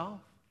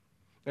himself.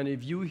 And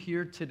if you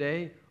here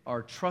today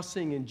are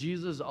trusting in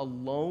Jesus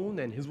alone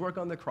and his work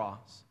on the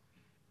cross,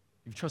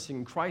 if you're trusting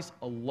in Christ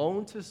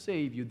alone to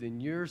save you, then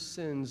your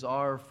sins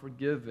are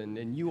forgiven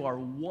and you are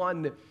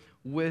one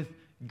with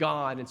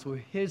God. And so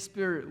his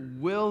Spirit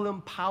will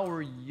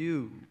empower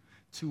you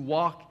to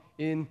walk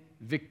in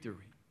victory.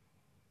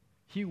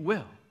 He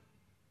will.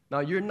 Now,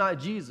 you're not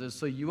Jesus,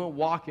 so you won't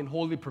walk in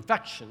holy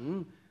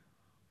perfection,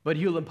 but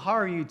he'll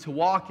empower you to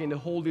walk in a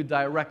holy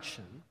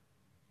direction.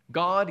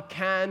 God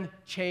can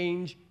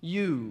change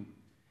you.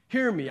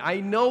 Hear me.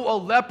 I know a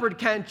leopard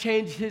can't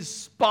change his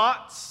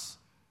spots,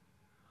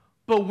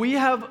 but we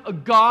have a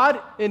God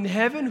in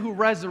heaven who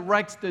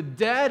resurrects the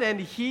dead, and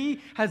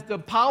he has the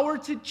power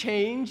to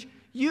change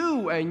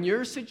you and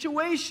your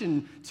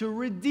situation, to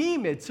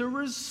redeem it, to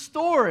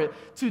restore it,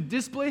 to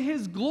display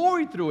his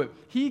glory through it.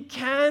 He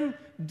can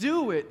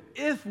do it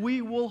if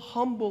we will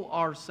humble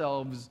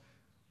ourselves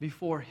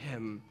before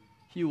him.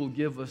 He will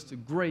give us the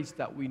grace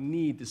that we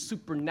need, the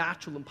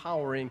supernatural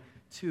empowering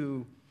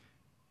to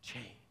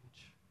change.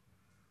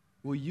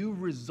 Will you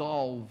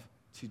resolve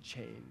to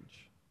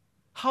change?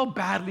 How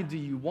badly do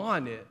you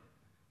want it?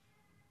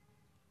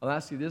 I'll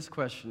ask you this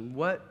question.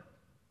 What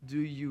do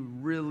you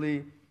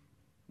really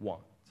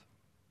want?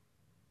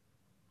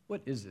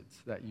 What is it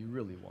that you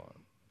really want?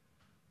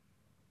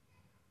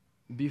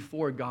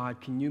 Before God,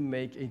 can you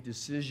make a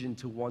decision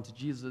to want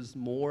Jesus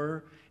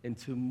more and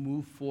to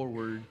move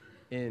forward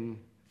in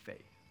faith,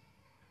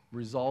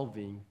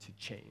 resolving to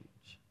change?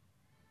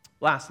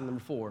 Lastly,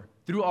 number 4,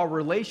 through our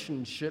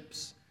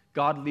relationships,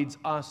 God leads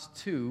us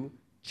to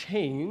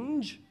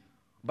change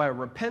by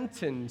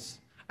repentance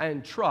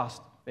and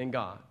trust in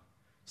God.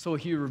 So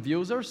he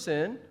reveals our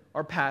sin,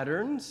 our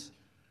patterns.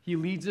 He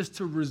leads us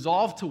to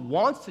resolve to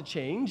want to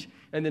change.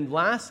 And then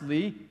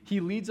lastly, he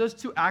leads us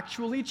to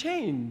actually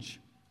change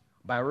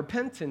by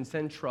repentance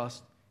and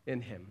trust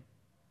in him.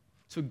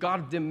 So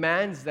God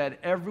demands that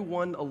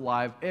everyone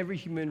alive, every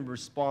human,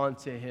 respond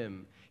to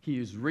him. He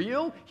is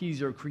real. He's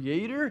your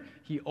creator.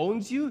 He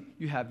owns you.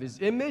 You have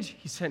his image.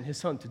 He sent his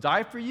son to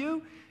die for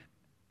you.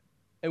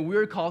 And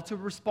we're called to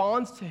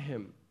respond to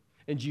him.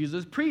 And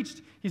Jesus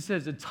preached. He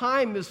says, the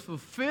time is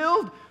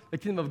fulfilled. The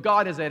kingdom of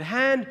God is at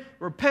hand.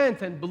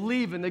 Repent and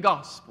believe in the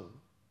gospel.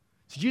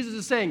 So Jesus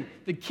is saying,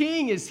 the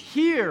king is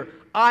here.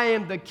 I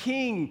am the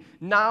king.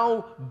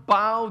 Now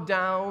bow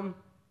down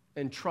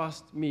and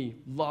trust me.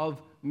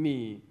 Love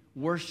me.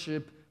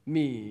 Worship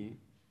me.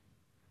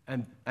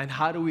 And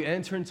how do we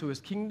enter into his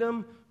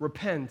kingdom?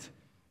 Repent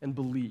and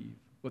believe.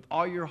 With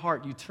all your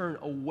heart, you turn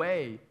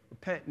away.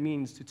 Repent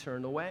means to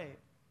turn away.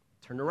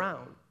 Turn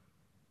around.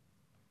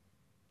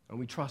 And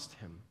we trust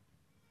him.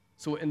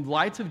 So in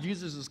light of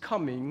Jesus'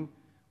 coming,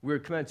 we're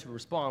commanded to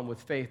respond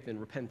with faith and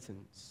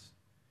repentance.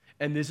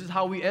 And this is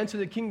how we enter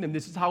the kingdom.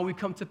 This is how we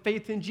come to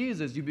faith in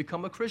Jesus. You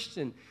become a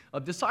Christian, a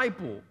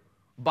disciple,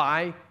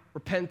 by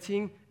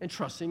repenting and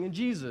trusting in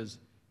Jesus,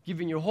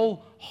 giving your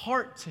whole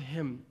heart to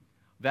him.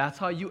 That's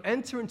how you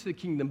enter into the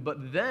kingdom.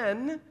 But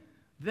then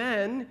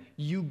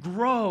you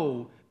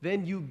grow.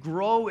 Then you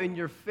grow in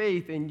your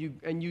faith and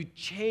you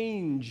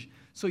change.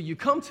 So you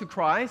come to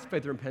Christ,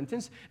 faith and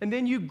repentance, and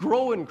then you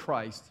grow in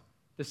Christ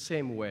the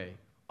same way,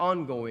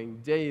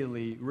 ongoing,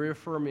 daily,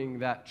 reaffirming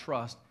that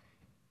trust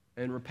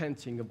and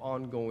repenting of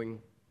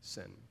ongoing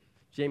sin.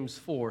 James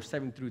 4,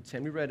 7 through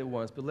 10. We read it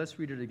once, but let's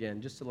read it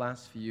again, just the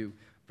last few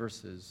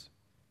verses.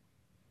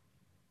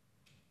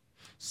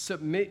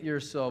 Submit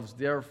yourselves,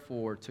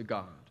 therefore, to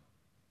God.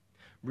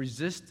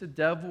 Resist the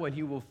devil, and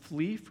he will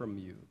flee from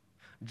you.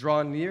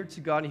 Draw near to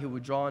God, and he will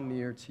draw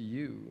near to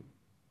you.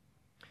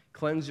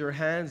 Cleanse your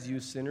hands, you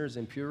sinners,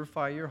 and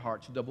purify your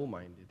hearts,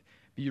 double-minded.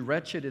 Be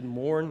wretched and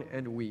mourn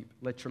and weep.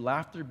 Let your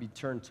laughter be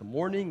turned to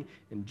mourning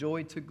and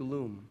joy to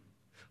gloom.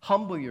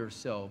 Humble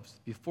yourselves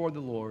before the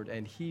Lord,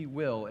 and he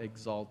will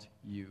exalt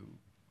you.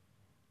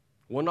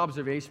 One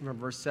observation from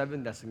verse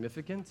 7 that's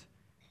significant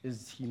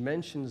is he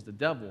mentions the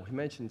devil. He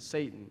mentions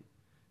Satan.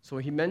 So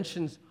he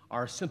mentions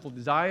our sinful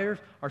desires,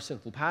 our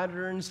sinful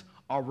patterns,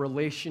 our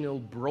relational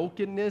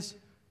brokenness.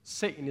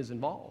 Satan is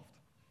involved.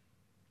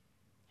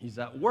 He's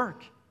at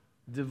work,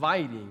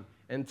 dividing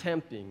and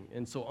tempting.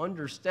 And so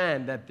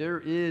understand that there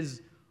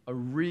is a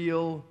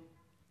real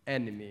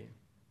enemy.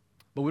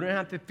 But we don't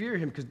have to fear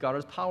him because God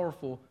is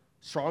powerful,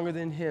 stronger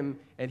than him,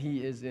 and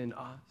he is in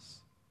us.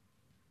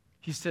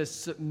 He says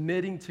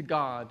submitting to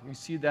God. You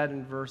see that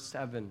in verse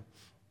 7.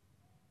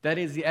 That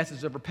is the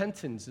essence of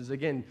repentance, is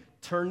again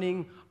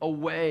turning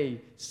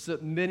away,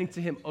 submitting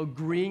to him,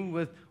 agreeing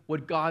with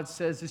what God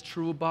says is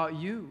true about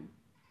you.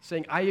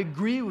 Saying, I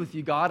agree with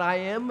you, God. I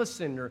am a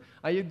sinner.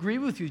 I agree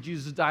with you.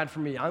 Jesus died for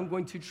me. I'm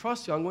going to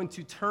trust you. I'm going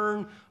to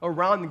turn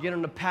around and get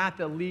on a path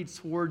that leads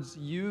towards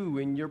you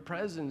in your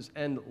presence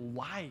and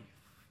life.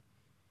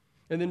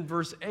 And then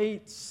verse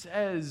 8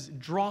 says,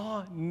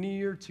 draw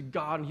near to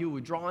God, and he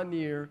will draw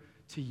near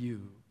to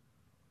you.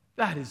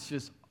 That is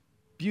just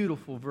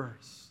beautiful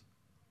verse.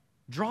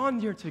 Draw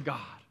near to God,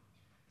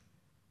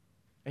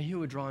 and he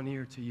will draw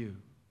near to you.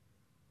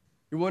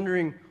 You're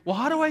wondering, well,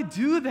 how do I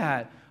do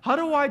that? How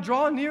do I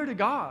draw near to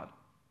God?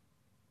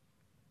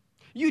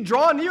 You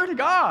draw near to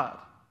God.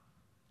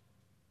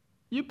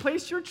 You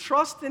place your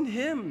trust in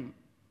him.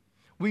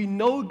 We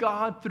know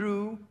God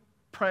through,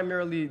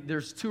 primarily,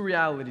 there's two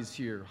realities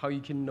here, how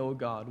you can know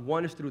God.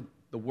 One is through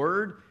the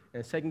Word,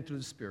 and second through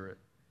the Spirit.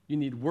 You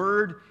need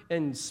Word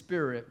and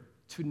Spirit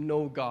to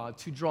know God,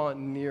 to draw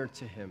near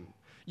to him.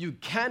 You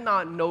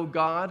cannot know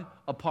God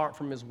apart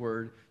from his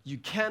Word. You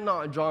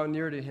cannot draw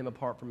near to him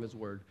apart from his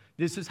Word.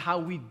 This is how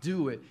we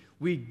do it.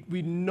 We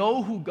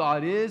know who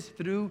God is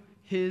through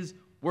his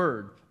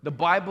Word. The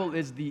Bible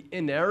is the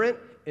inerrant,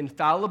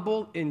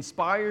 infallible,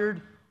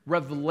 inspired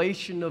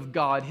revelation of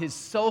God, his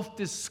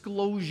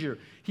self-disclosure.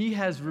 He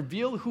has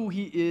revealed who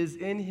he is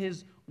in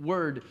his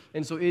Word.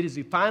 And so it is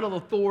the final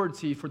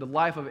authority for the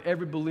life of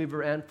every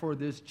believer and for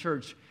this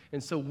church.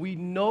 And so we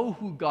know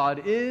who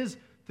God is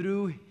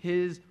through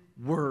his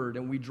Word,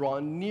 and we draw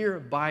near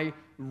by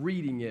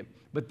reading it.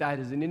 But that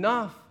isn't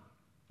enough.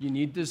 You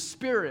need the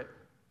Spirit.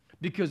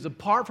 Because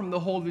apart from the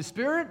Holy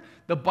Spirit,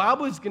 the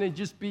Bible is going to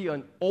just be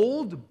an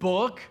old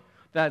book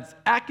that's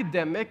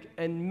academic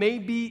and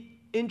maybe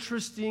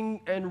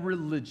interesting and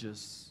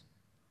religious.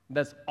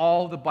 That's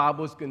all the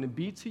Bible is going to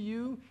be to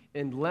you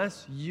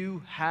unless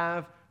you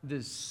have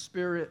the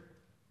Spirit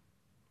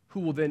who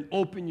will then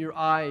open your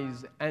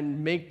eyes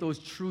and make those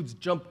truths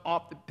jump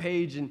off the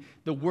page, and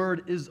the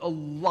Word is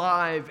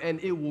alive and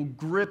it will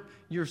grip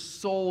your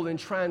soul and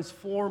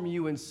transform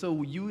you. And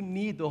so you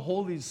need the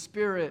Holy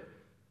Spirit.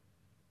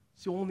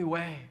 It's the only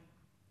way.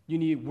 You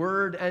need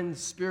Word and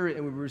Spirit,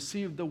 and we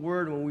receive the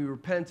Word when we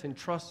repent and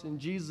trust in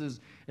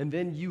Jesus, and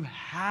then you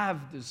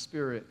have the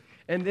Spirit,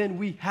 and then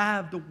we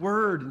have the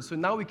Word, and so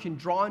now we can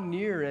draw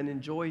near and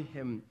enjoy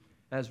him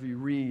as we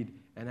read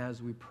and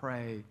as we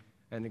pray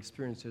and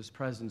experience his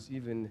presence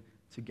even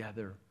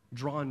together.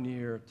 Draw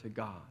near to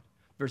God.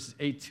 Verses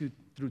 8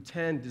 through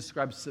 10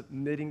 describes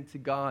submitting to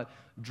God,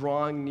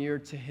 drawing near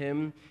to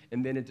him,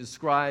 and then it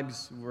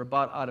describes, we're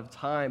about out of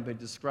time, but it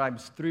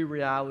describes three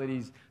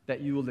realities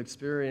that you will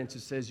experience.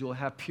 It says you'll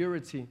have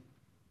purity.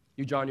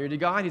 You draw near to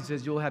God. He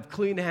says you'll have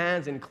clean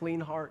hands and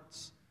clean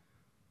hearts.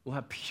 We'll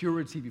have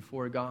purity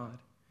before God.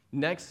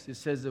 Next, it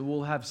says that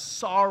we'll have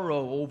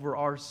sorrow over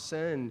our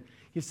sin.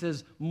 He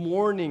says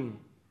mourning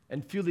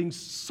and feeling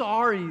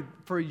sorry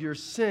for your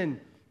sin.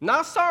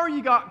 Not sorry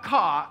you got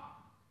caught.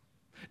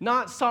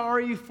 Not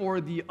sorry for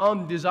the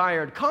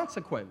undesired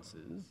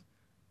consequences.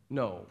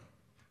 No.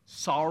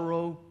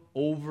 Sorrow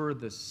over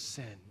the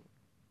sin.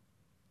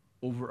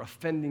 Over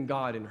offending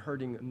God and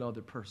hurting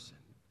another person.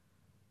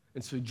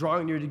 And so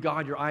drawing near to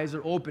God, your eyes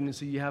are open, and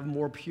so you have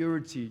more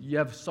purity. You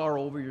have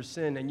sorrow over your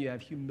sin, and you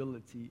have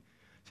humility.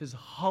 It says,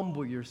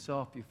 humble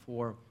yourself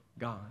before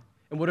God.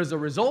 And what is the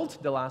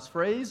result? The last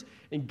phrase,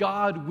 and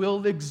God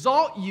will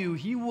exalt you.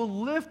 He will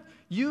lift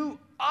you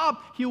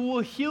up. He will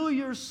heal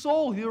your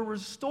soul. He'll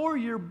restore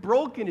your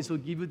brokenness. He'll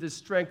give you the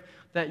strength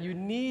that you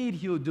need.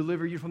 He'll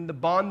deliver you from the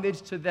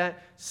bondage to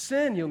that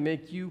sin. He'll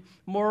make you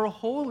more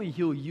holy.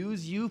 He'll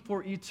use you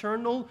for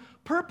eternal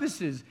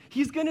purposes.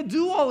 He's going to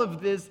do all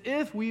of this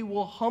if we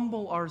will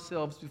humble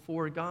ourselves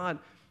before God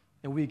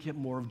and we get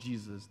more of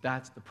Jesus.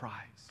 That's the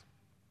prize.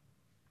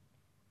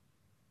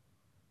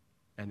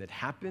 And it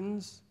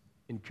happens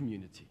in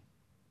community.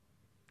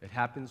 It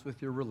happens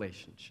with your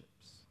relationships.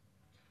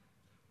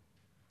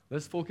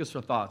 Let's focus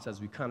our thoughts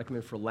as we kind of come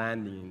in for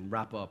landing and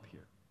wrap up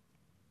here.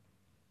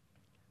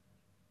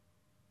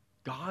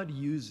 God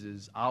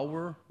uses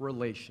our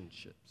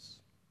relationships,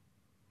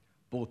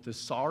 both the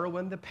sorrow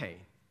and the pain,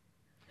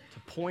 to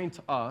point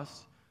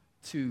us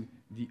to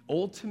the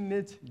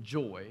ultimate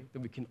joy that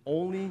we can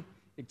only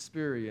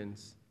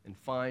experience and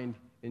find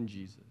in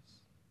Jesus.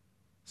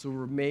 So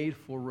we're made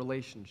for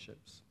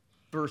relationships.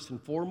 First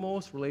and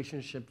foremost,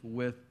 relationship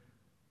with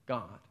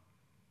God,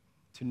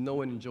 to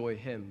know and enjoy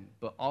Him,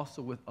 but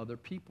also with other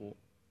people.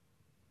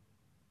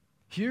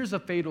 Here's a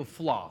fatal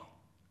flaw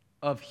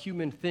of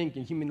human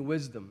thinking, human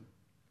wisdom,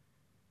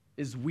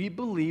 is we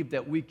believe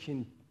that we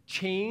can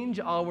change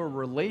our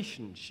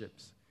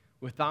relationships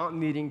without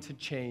needing to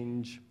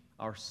change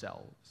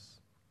ourselves.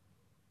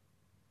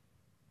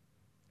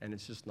 And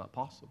it's just not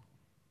possible.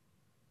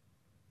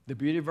 The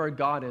beauty of our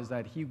God is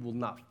that He will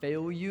not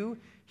fail you.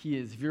 He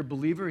is, if you're a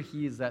believer,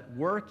 He is at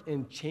work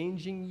in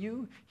changing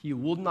you. He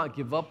will not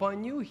give up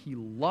on you. He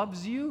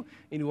loves you,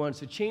 and He wants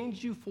to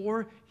change you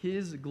for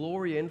His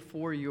glory and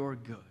for your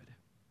good.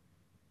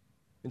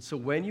 And so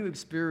when you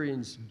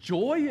experience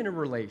joy in a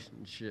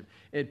relationship,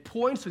 it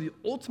points to the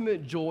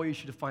ultimate joy you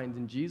should find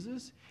in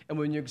Jesus. And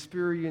when you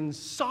experience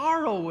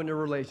sorrow in a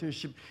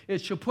relationship, it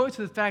should point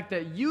to the fact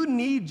that you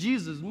need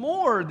Jesus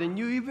more than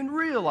you even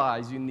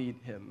realize you need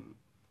Him.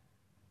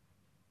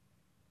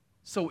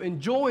 So in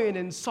joy and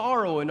in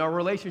sorrow in our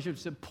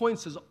relationships, it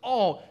points us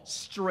all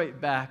straight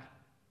back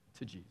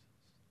to Jesus.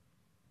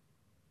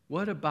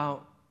 What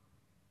about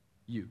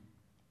you?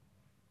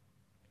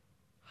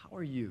 How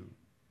are you?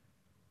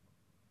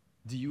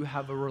 Do you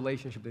have a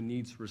relationship that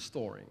needs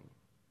restoring?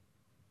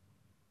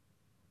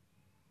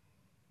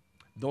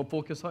 Don't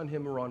focus on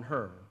him or on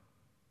her.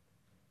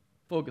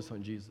 Focus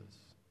on Jesus.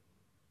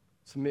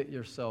 Submit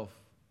yourself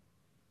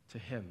to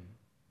Him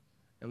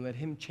and let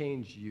Him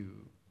change you.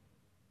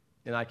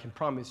 And I can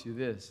promise you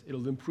this,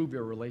 it'll improve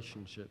your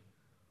relationship.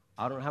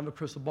 I don't have a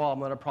crystal ball, I'm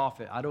not a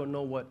prophet. I don't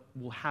know what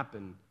will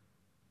happen,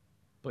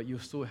 but you'll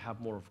still have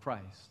more of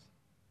Christ.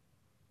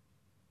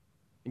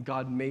 And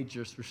God may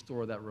just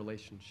restore that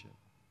relationship.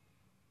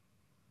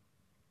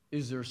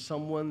 Is there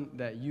someone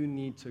that you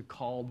need to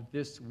call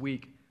this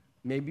week?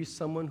 Maybe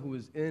someone who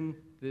is in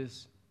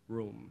this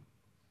room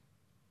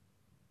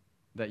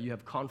that you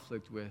have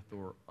conflict with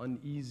or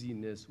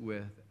uneasiness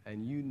with,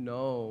 and you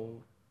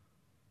know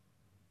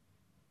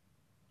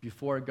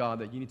before God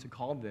that you need to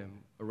call them,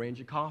 arrange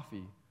a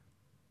coffee,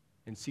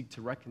 and seek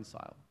to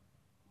reconcile.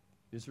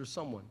 Is there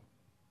someone?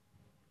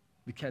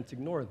 We can't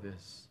ignore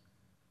this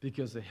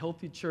because a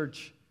healthy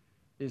church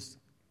is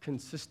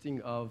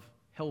consisting of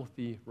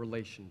healthy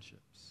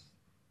relationships.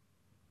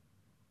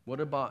 What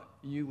about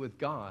you with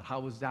God?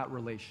 How is that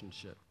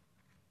relationship?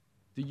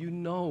 Do you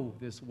know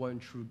this one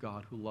true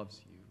God who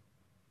loves you?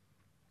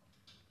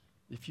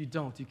 If you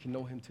don't, you can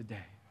know Him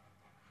today.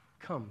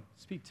 Come,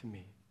 speak to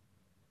me.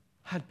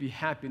 I'd be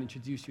happy to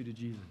introduce you to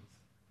Jesus.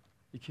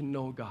 You can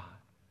know God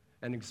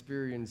and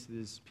experience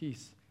this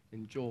peace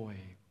and joy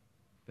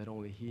that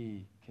only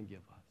He can give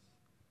us.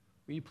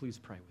 Will you please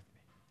pray with me?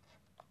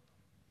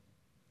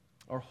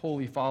 Our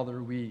Holy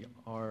Father, we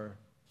are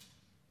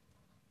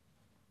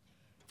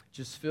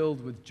just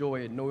filled with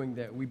joy at knowing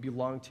that we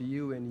belong to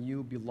You and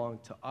You belong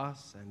to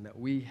us, and that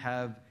we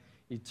have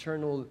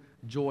eternal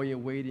joy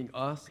awaiting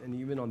us. And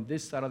even on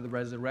this side of the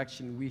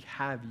resurrection, we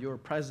have Your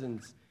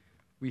presence.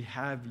 We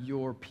have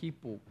Your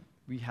people.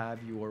 We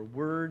have Your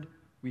word.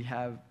 We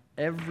have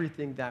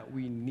everything that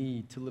we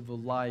need to live a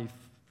life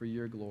for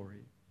Your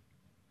glory.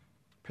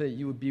 Pray that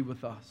You would be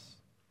with us,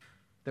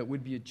 that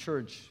would be a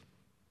church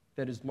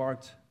that is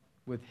marked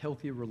with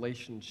healthy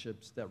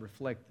relationships that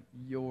reflect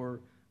Your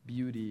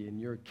beauty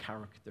and Your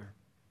character.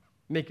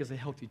 Make us a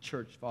healthy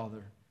church,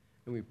 Father,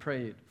 and we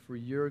pray it for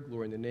Your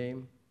glory in the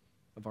name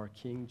of our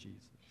King Jesus.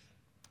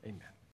 Amen.